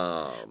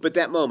 But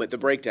that moment, the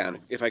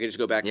breakdown, if I could just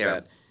go back to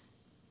that,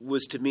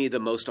 was to me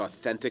the most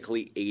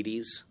authentically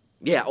 80s.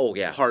 Yeah. Oh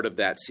yeah. Part of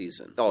that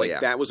season. Oh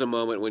yeah. That was a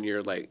moment when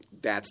you're like,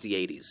 that's the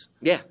 80s.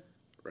 Yeah.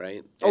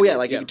 Right? Oh, yeah,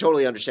 like you can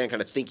totally understand kind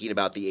of thinking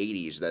about the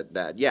 80s,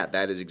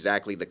 that is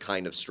exactly the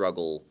kind of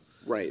struggle.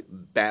 Right.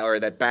 Or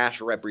that Bash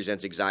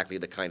represents exactly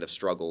the kind of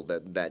struggle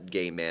that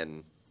gay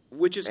men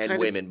and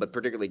women, but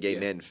particularly gay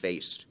men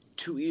faced.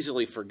 Too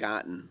easily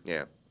forgotten.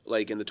 Yeah.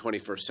 Like in the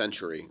 21st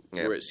century,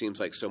 where it seems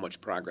like so much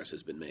progress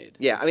has been made.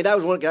 Yeah, I mean, that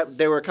was one.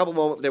 There were a couple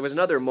moments. There was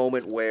another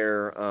moment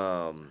where.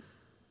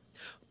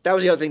 That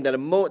was the other thing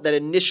that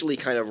initially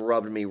kind of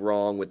rubbed me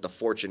wrong with the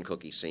fortune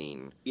cookie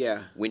scene.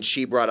 Yeah. When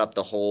she brought up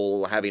the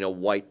whole having a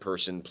white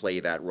person play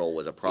that role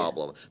was a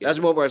problem. Yeah. That was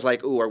a moment where I was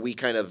like, ooh, are we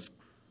kind of...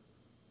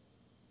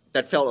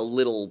 That felt a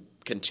little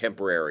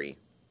contemporary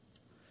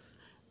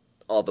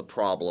of a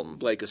problem.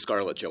 Like a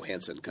Scarlett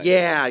Johansson kind of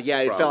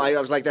it felt...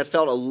 I was like, that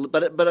felt a...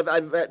 But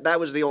that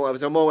was the only...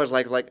 The moment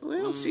I was like...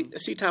 Well,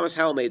 see, Thomas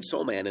Howell made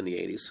Soul Man in the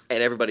 80s.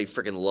 And everybody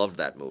freaking loved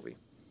that movie.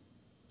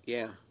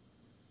 Yeah.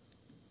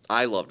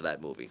 I loved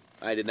that movie.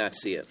 I did not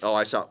see it. Oh,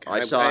 I saw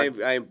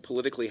it. I'm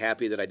politically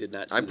happy that I did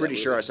not see it. I'm pretty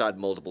sure I saw it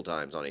multiple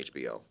times on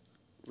HBO.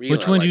 Really?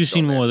 Which one do you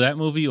see more, that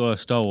movie or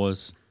Star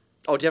Wars?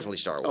 Oh, definitely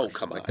Star Wars. Oh,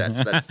 come on.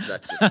 That's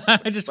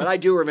just, but I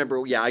do remember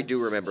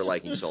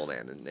liking Soul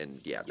Man,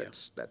 and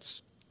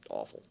that's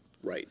awful.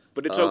 Right.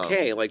 But it's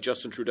okay, like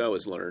Justin Trudeau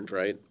has learned,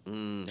 right?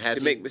 To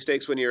make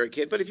mistakes when you're a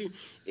kid. But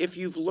if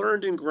you've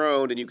learned and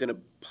grown and you can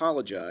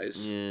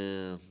apologize.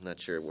 Yeah, not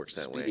sure it works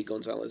that way. Speedy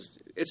Gonzalez.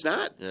 It's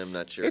not. I'm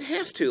not sure. It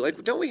has to.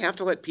 Like, don't we have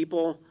to let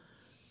people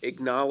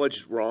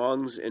acknowledge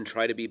wrongs and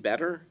try to be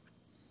better?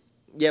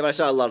 Yeah, but I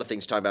saw a lot of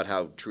things talking about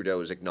how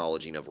Trudeau's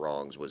acknowledging of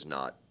wrongs was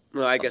not.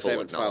 Well, I guess I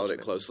haven't followed it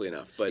closely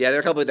enough. But yeah, there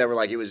are a couple that were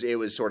like it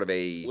was sort of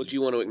a. Would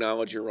you want to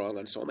acknowledge you're wrong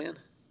on Soul Man?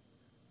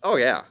 Oh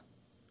yeah.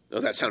 Oh,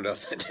 that sounded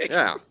authentic.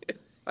 Yeah.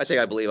 I said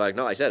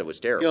it was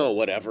terrible. Oh,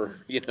 whatever.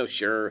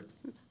 Sure.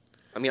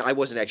 I mean, I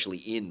wasn't actually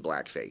in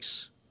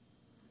blackface.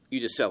 You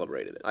just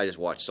celebrated it. I just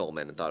watched Soul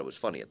Man and thought it was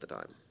funny at the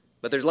time.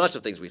 But there's lots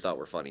of things we thought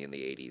were funny in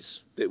the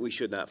 80s. That we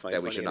should not find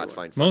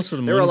funny. Most of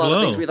them there were a lot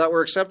of things we thought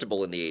were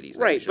acceptable in the 80s.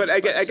 Right, but I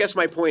guess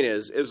my point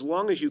is, as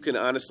long as you can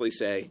honestly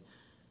say,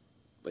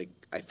 like,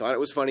 I thought it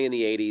was funny in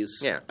the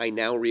 80s. Yeah. I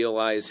now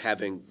realize,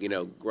 having,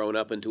 grown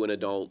up into an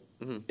adult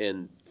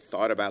and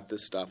thought about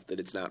this stuff, that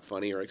it's not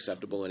funny or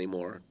acceptable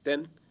anymore,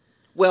 then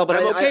but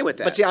I'm okay with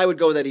that. But see, I would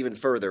go that even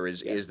further,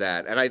 is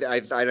that, and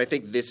I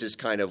think this is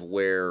kind of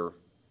where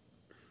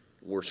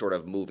we're sort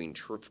of moving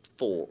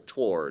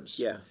towards.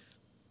 Yeah.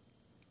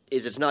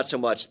 Is it's not so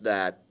much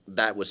that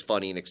was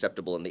funny and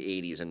acceptable in the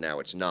 80s and now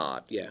it's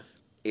not. Yeah.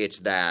 It's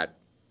that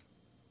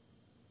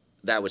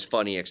was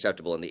funny and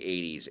acceptable in the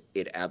 80s.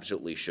 It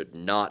absolutely should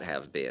not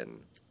have been.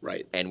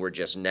 Right. And we're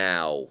just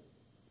now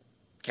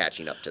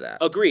catching up to that.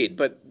 Agreed,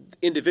 but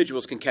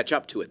individuals can catch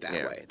up to it that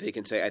way. They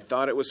can say, I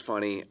thought it was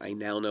funny, I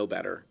now know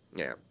better.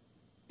 Yeah.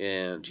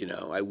 And,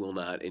 I will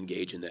not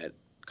engage in that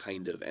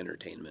kind of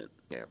entertainment.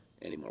 Yeah.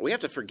 anymore. We have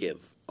to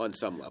forgive on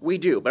some level. We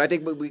do, but I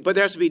think but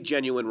there has to be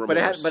genuine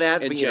remorse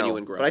and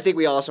genuine growth. But I think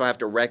we also have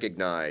to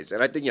recognize,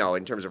 and I think,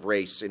 in terms of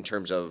race, in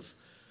terms of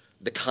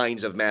the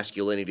kinds of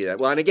masculinity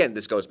that, and again,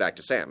 this goes back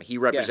to Sam. He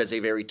represents a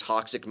very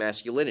toxic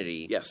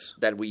masculinity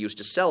that we used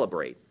to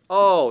celebrate.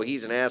 Oh,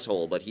 he's an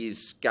asshole, but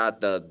he's got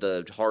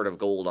the heart of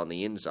gold on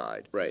the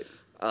inside. Right.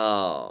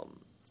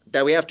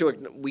 That we have to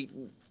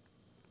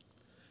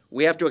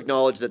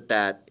acknowledge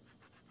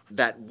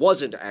that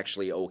wasn't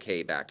actually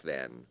okay back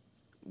then.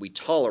 We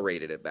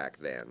tolerated it back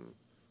then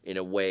in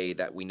a way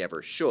that we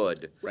never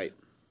should. Right.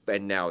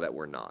 And now that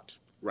we're not.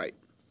 Right.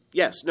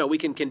 Yes. No, we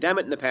can condemn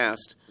it in the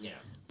past. Yeah.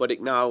 But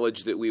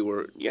acknowledge that we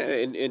were,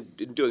 in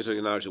doing so,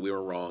 acknowledge that we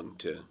were wrong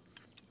to.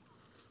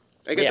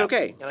 It's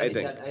okay. I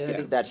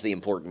think that's the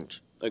important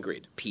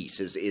agreed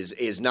piece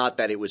is not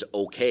that it was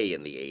okay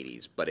in the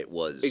 80s, but it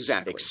was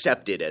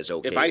accepted as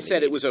okay. If I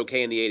said it was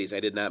okay in the 80s,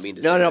 I did not mean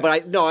to say that.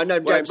 I'm not.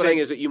 What I'm saying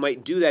is that you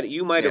might do that.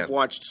 You might have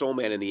watched Soul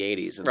Man in the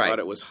 80s and thought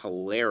it was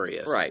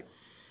hilarious. Right.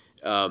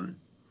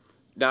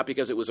 Not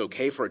because it was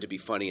okay for it to be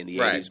funny in the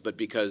 80s, but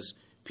because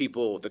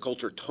the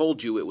culture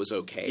told you it was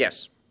okay.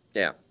 Yes.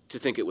 Yeah. To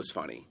think it was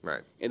funny.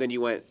 Right. And then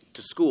you went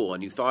to school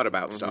and you thought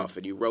about stuff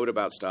and you wrote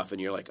about stuff and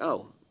you're like,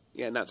 oh,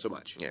 yeah, not so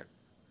much. Yeah.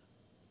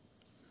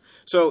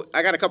 So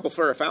I got a couple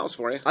fair fouls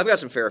for you. I've got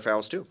some fair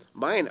fouls too.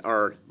 Mine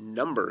are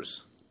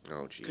numbers.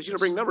 Oh, geez. Because you don't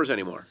bring numbers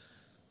anymore.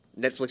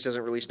 Netflix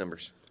doesn't release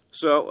numbers.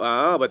 So,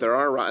 but there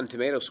are Rotten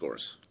Tomato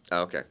scores.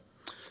 Oh, okay.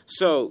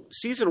 So,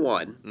 season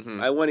 1,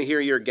 I want to hear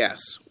your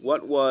guess.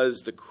 What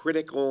was the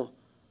critical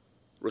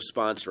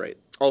response rate?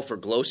 Oh, for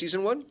Glow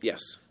season 1?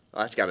 Yes.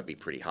 That's got to be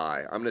pretty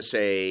high. I'm going to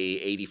say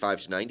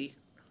 85 to 90.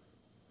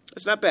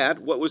 That's not bad.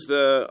 What was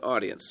the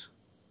audience?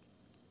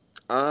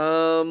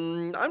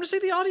 I'm going to say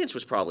the audience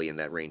was probably in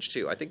that range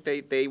too. I think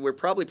they were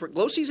probably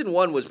Glow season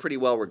 1 was pretty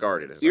well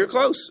regarded. You're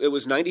close. It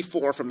was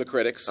 94 from the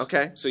critics.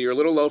 Okay. So you're a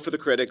little low for the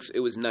critics.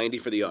 It was 90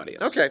 for the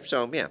audience. Okay.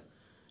 So yeah.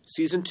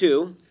 Season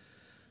 2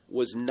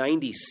 was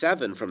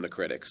 97 from the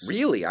critics.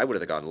 Really? I would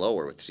have gone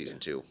lower with season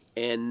 2.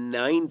 And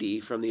 90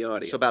 from the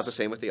audience. So about the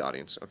same with the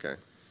audience. Okay.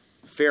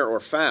 Fair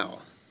or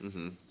Foul.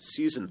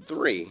 Season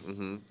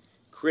 3.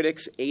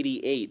 Critics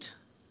 88.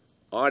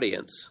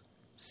 Audience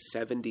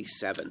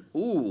 77.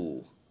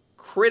 Ooh.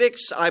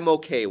 Critics I'm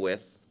okay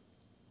with.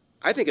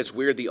 I think it's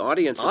weird the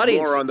audience is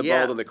more on the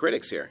ball than the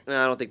critics here.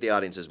 No, I don't think the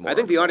audience is more. I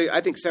think the audience.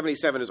 I think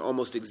 77 is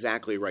almost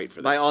exactly right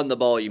for this. By on the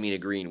ball, you mean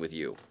agreeing with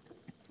you?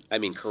 I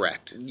mean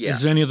correct. Yeah.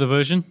 Is there any other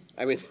version?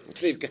 I mean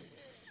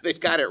they've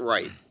got it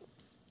right.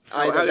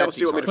 How else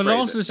do you want me to phrase it? But it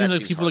also seems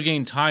like people harsh. are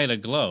getting tired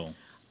of Glow.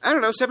 I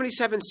don't know.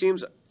 77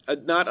 seems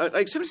not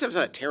like 77 is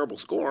not a terrible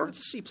score. It's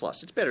a C+.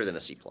 It's better than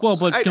a C+. Well,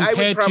 but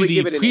compared to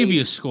the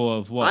previous score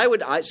of what?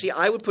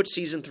 I would put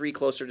season 3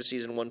 closer to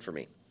season 1 for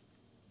me.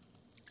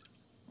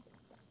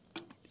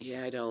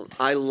 Yeah, I don't.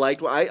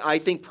 I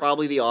think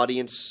probably the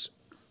audience.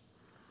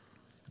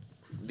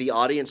 The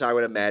audience, I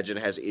would imagine,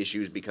 has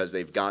issues because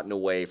they've gotten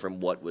away from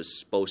what was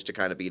supposed to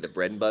kind of be the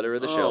bread and butter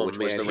of the show, which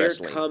was the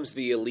wrestling. Here comes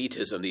the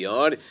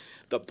elitism.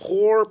 The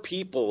poor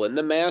people and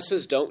the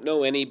masses don't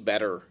know any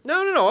better.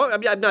 No. I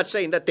mean, I'm not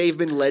saying that they've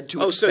been led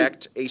to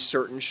expect a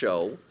certain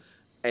show,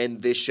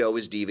 and this show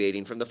is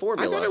deviating from the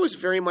formula. I thought it was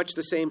very much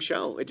the same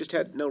show. It just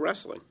had no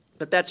wrestling.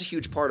 But that's a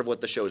huge part of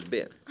what the show's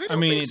been. I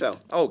don't think so.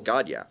 Oh,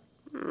 God, yeah.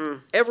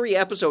 Every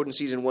episode in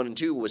season 1 and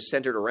 2 was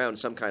centered around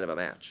some kind of a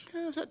match.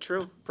 Is that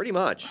true? Pretty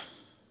much.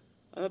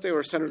 I thought they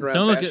were centered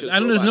around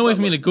there's no way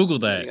for me to Google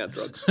that.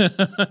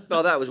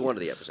 Well, that was one of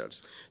the episodes.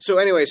 So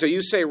anyway,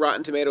 you say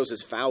Rotten Tomatoes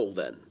is foul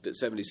then, that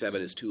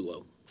 77 is too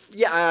low.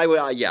 Yeah,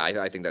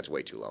 I think that's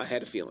way too low. I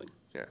had a feeling.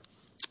 Yeah.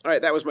 All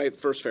right, that was my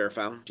first fair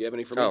foul. Do you have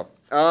any for me?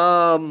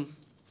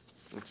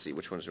 Let's see,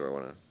 which ones do I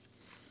want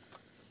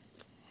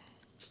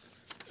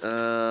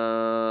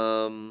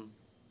to...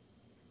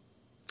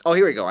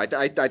 here we go. I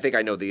think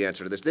I know the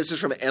answer to this. This is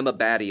from Emma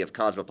Batty of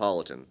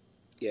Cosmopolitan.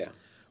 Yeah.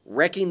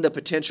 Wrecking the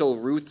potential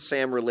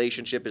Ruth-Sam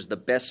relationship is the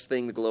best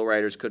thing the Glow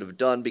Writers could have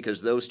done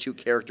because those two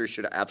characters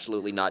should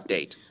absolutely not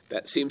date.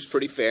 That seems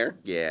pretty fair.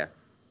 Yeah.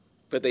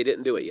 But they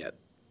didn't do it yet.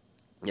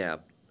 Yeah.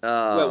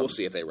 Well, we'll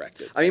see if they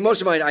wrecked it. I mean,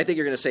 most of mine, I think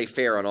you're going to say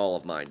fair on all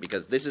of mine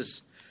because this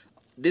is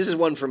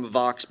one from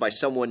Vox by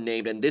someone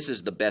named, and this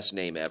is the best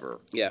name ever.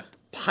 Yeah.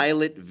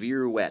 Pilot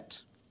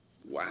Virouette.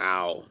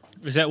 Wow.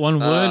 Is that one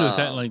word or is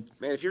that like...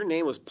 Man, if your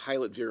name was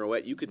Pilot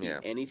Virouette, you could be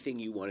anything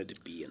you wanted to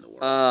be in the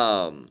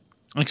world.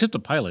 Except the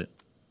pilot.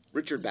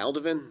 Richard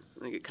Baldwin,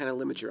 I think it kind of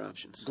limits your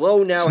options.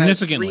 Glow now has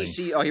 3 here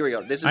we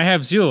go. I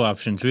have 0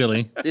 options,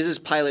 really. This is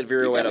Pilot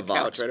Virouette of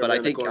Vox, right but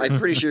I'm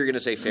pretty sure you're going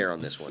to say fair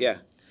on this one. Yeah.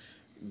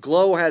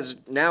 Glow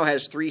now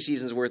has 3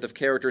 seasons worth of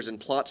characters and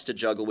plots to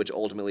juggle, which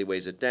ultimately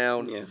weighs it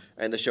down. Yeah.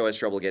 And the show has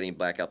trouble getting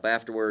back up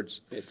afterwards.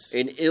 It's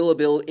an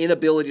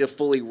inability to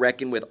fully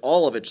reckon with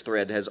all of its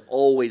thread has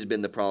always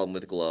been the problem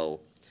with Glow.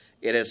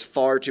 It has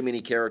far too many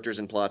characters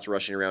and plots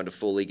rushing around to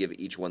fully give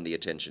each one the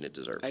attention it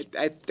deserves.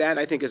 That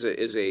I think is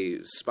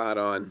a spot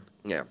on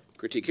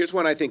critique. Here's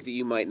one I think that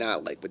you might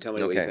not like, but tell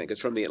me what you think.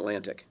 It's from The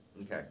Atlantic.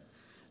 Okay.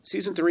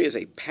 Season 3 is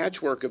a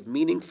patchwork of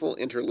meaningful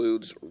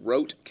interludes,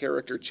 rote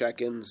character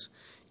check-ins,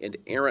 and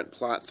errant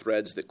plot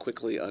threads that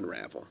quickly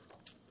unravel.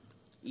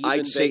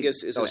 Even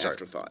Vegas is an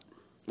afterthought.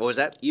 What was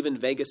that? Even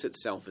Vegas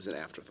itself is an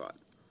afterthought.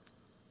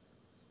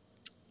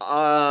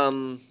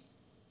 The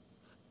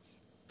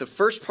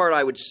first part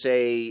I would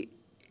say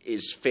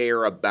is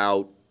fair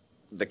about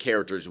the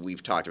characters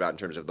we've talked about in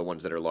terms of the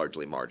ones that are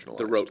largely marginalized.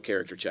 The rote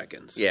character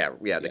check-ins. Yeah,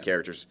 the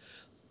characters.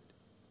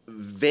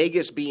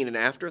 Vegas being an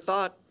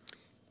afterthought,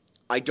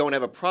 I don't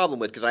have a problem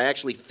with, because I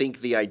actually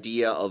think the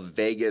idea of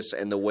Vegas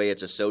and the way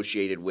it's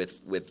associated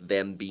with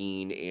them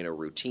being in a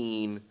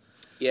routine,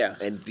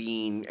 and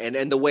being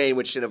and the way in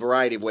which, in a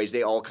variety of ways,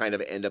 they all kind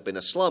of end up in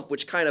a slump,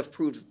 which kind of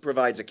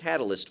provides a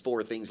catalyst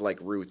for things like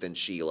Ruth and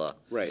Sheila.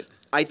 Right.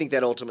 I think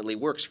that ultimately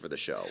works for the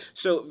show.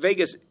 So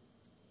Vegas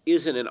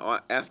isn't an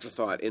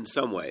afterthought in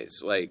some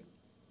ways. Like,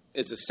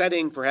 it's a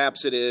setting,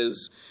 perhaps it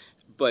is,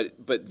 but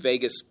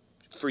Vegas,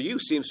 for you,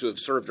 seems to have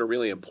served a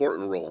really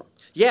important role.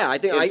 Yeah, I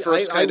think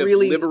I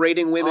really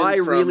liberating women. I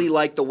really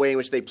like the way in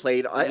which they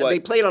played. They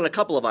played on a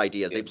couple of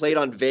ideas. They played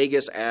on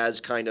Vegas as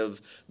kind of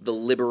the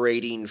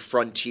liberating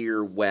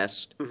frontier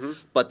West,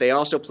 but they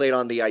also played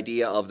on the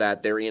idea of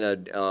that they're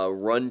in a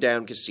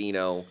rundown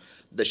casino.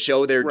 The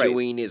show they're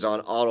doing is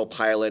on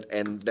autopilot,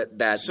 and that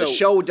the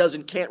show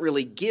can't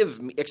really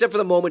give me, except for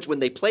the moments when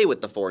they play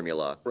with the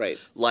formula,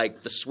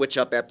 like the Switch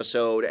Up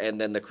episode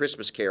and then the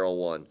Christmas Carol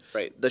one.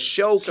 The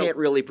show can't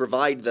really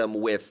provide them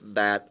with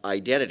that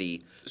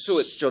identity,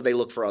 so they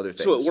look for other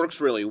things. So it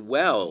works really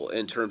well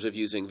in terms of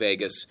using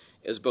Vegas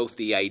as both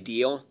the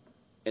ideal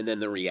and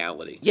then the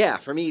reality. Yeah,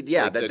 for me,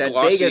 like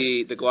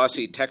the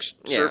glossy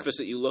surface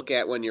that you look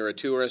at when you're a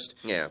tourist,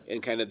 yeah,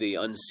 and kind of the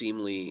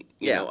unseemly,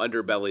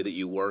 underbelly that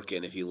you work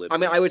in if you live. I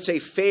mean, I would say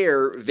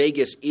fair.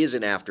 Vegas is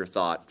an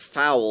afterthought.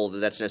 Foul.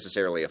 That's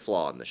necessarily a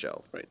flaw in the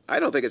show. Right. I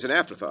don't think it's an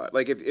afterthought.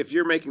 Like if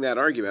you're making that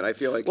argument, I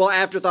feel like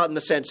afterthought in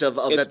the sense of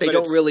that they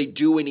don't really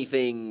do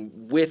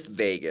anything with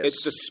Vegas.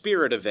 It's the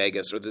spirit of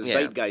Vegas or the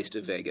zeitgeist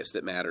of Vegas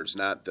that matters,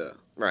 not the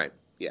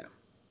Yeah.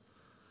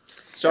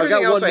 So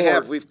everything else I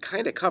have, we've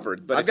kind of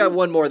covered. But I've got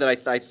one more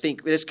that I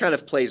think this kind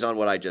of plays on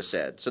what I just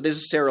said. So this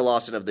is Sarah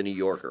Lawson of The New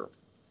Yorker.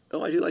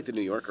 Oh, I do like The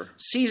New Yorker.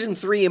 Season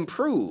 3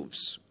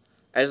 improves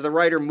as the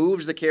writer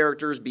moves the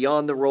characters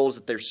beyond the roles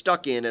that they're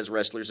stuck in as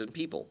wrestlers and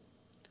people.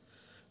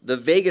 The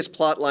Vegas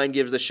plotline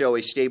gives the show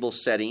a stable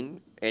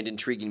setting and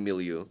intriguing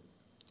milieu.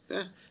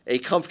 A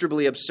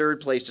comfortably absurd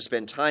place to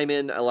spend time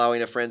in, allowing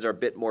the friends a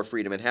bit more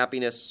freedom and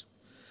happiness.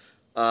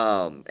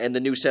 And the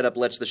new setup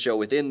lets the show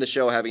within the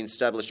show, having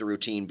established a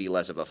routine, be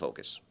less of a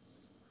focus.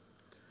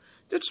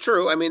 That's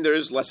true. I mean, there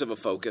is less of a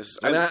focus.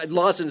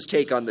 Lawson's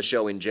take on the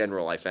show in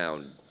general, I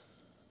found,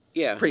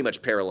 pretty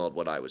much paralleled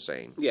what I was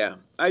saying. Yeah,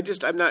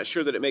 I'm not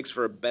sure that it makes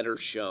for a better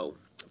show.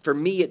 For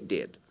me, it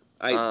did.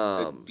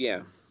 I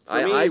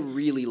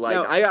really like.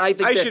 Now,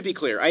 I should be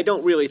clear. I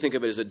don't really think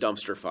of it as a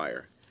dumpster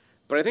fire.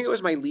 But I think it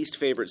was my least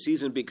favorite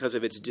season because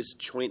of its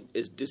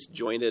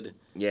disjointed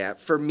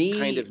for me,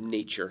 kind of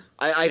nature.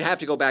 I'd have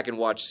to go back and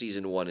watch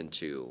season 1 and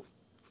 2.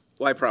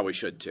 Well, I probably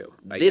should too.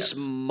 This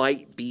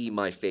might be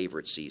my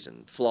favorite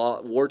season,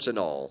 warts and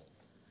all.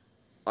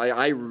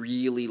 I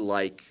really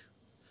like,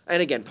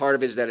 and again, part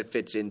of it is that it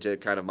fits into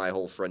kind of my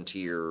whole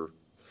frontier.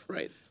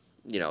 Right.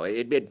 You know,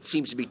 it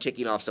seems to be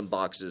ticking off some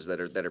boxes that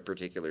are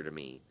particular to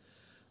me.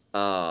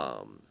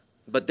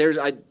 But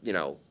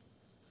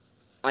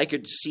I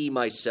could see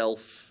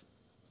myself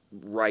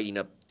writing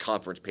a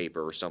conference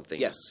paper or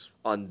something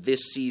on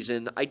this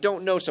season. I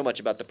don't know so much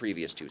about the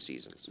previous 2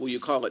 seasons. Will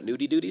you call it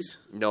Nudie Duties?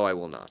 No, I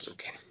will not.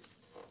 Okay.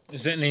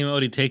 Is that name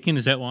already taken?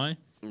 Is that why?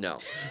 No.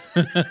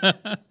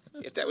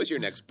 If that was your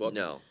next book,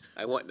 no.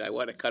 I want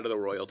a cut of the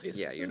royalties.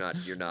 Yeah, you're not.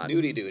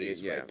 Nudie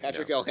Duties by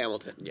Patrick L.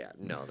 Hamilton. Yeah,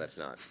 no, that's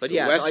not. But the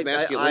West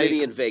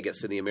masculinity in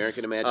Vegas in the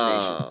American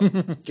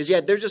imagination. Because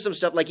there's just some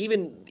stuff like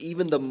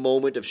even the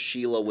moment of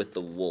Sheila with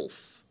the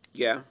wolf.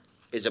 Yeah.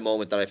 Is a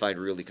moment that I find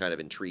really kind of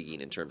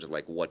intriguing in terms of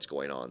like what's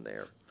going on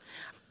there.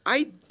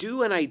 I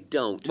do and I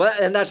don't. Well,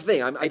 and that's the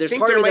thing. I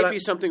think there might be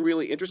something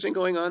really interesting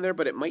going on there,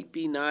 but it might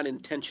be not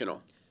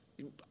intentional.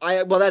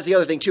 Well, that's the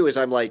other thing too. Is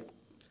I'm like,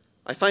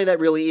 I find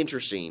that really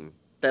interesting.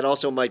 That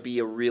also might be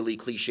a really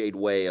cliched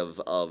way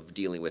of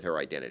dealing with her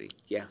identity.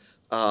 Yeah,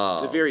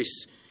 it's a very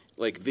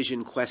like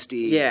Vision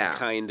Questy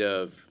kind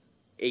of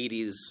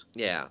 80s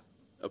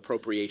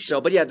appropriation.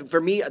 So, but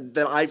for me,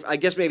 that I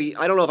guess maybe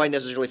I don't know if I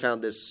necessarily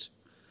found this.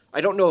 I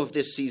don't know if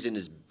this season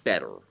is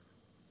better.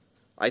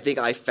 I think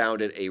I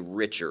found it a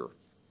richer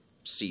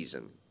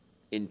season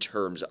in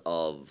terms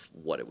of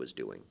what it was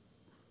doing.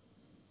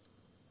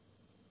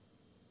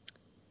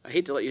 I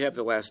hate to let you have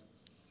the last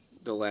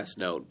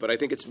note, but I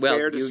think it's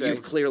fair to say... Well,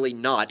 you've clearly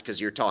not, because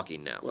you're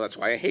talking now. Well, that's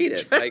why I hate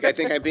it. I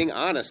think I'm being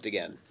honest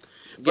again.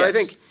 But I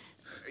think...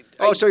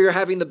 so you're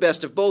having the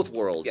best of both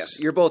worlds.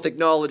 Yes. You're both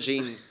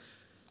acknowledging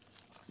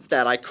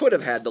that I could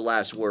have had the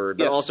last word,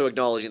 but also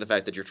acknowledging the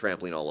fact that you're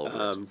trampling all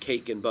over it.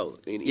 Cake and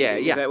boat.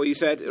 Is that what you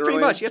said earlier? Pretty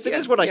much. Yes, it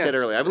is what I said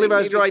earlier. I believe I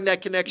was drawing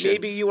that connection.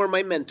 Maybe you were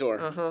my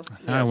mentor.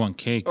 I want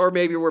cake. Or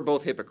maybe we're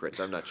both hypocrites.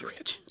 I'm not sure.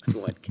 I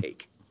want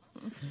cake.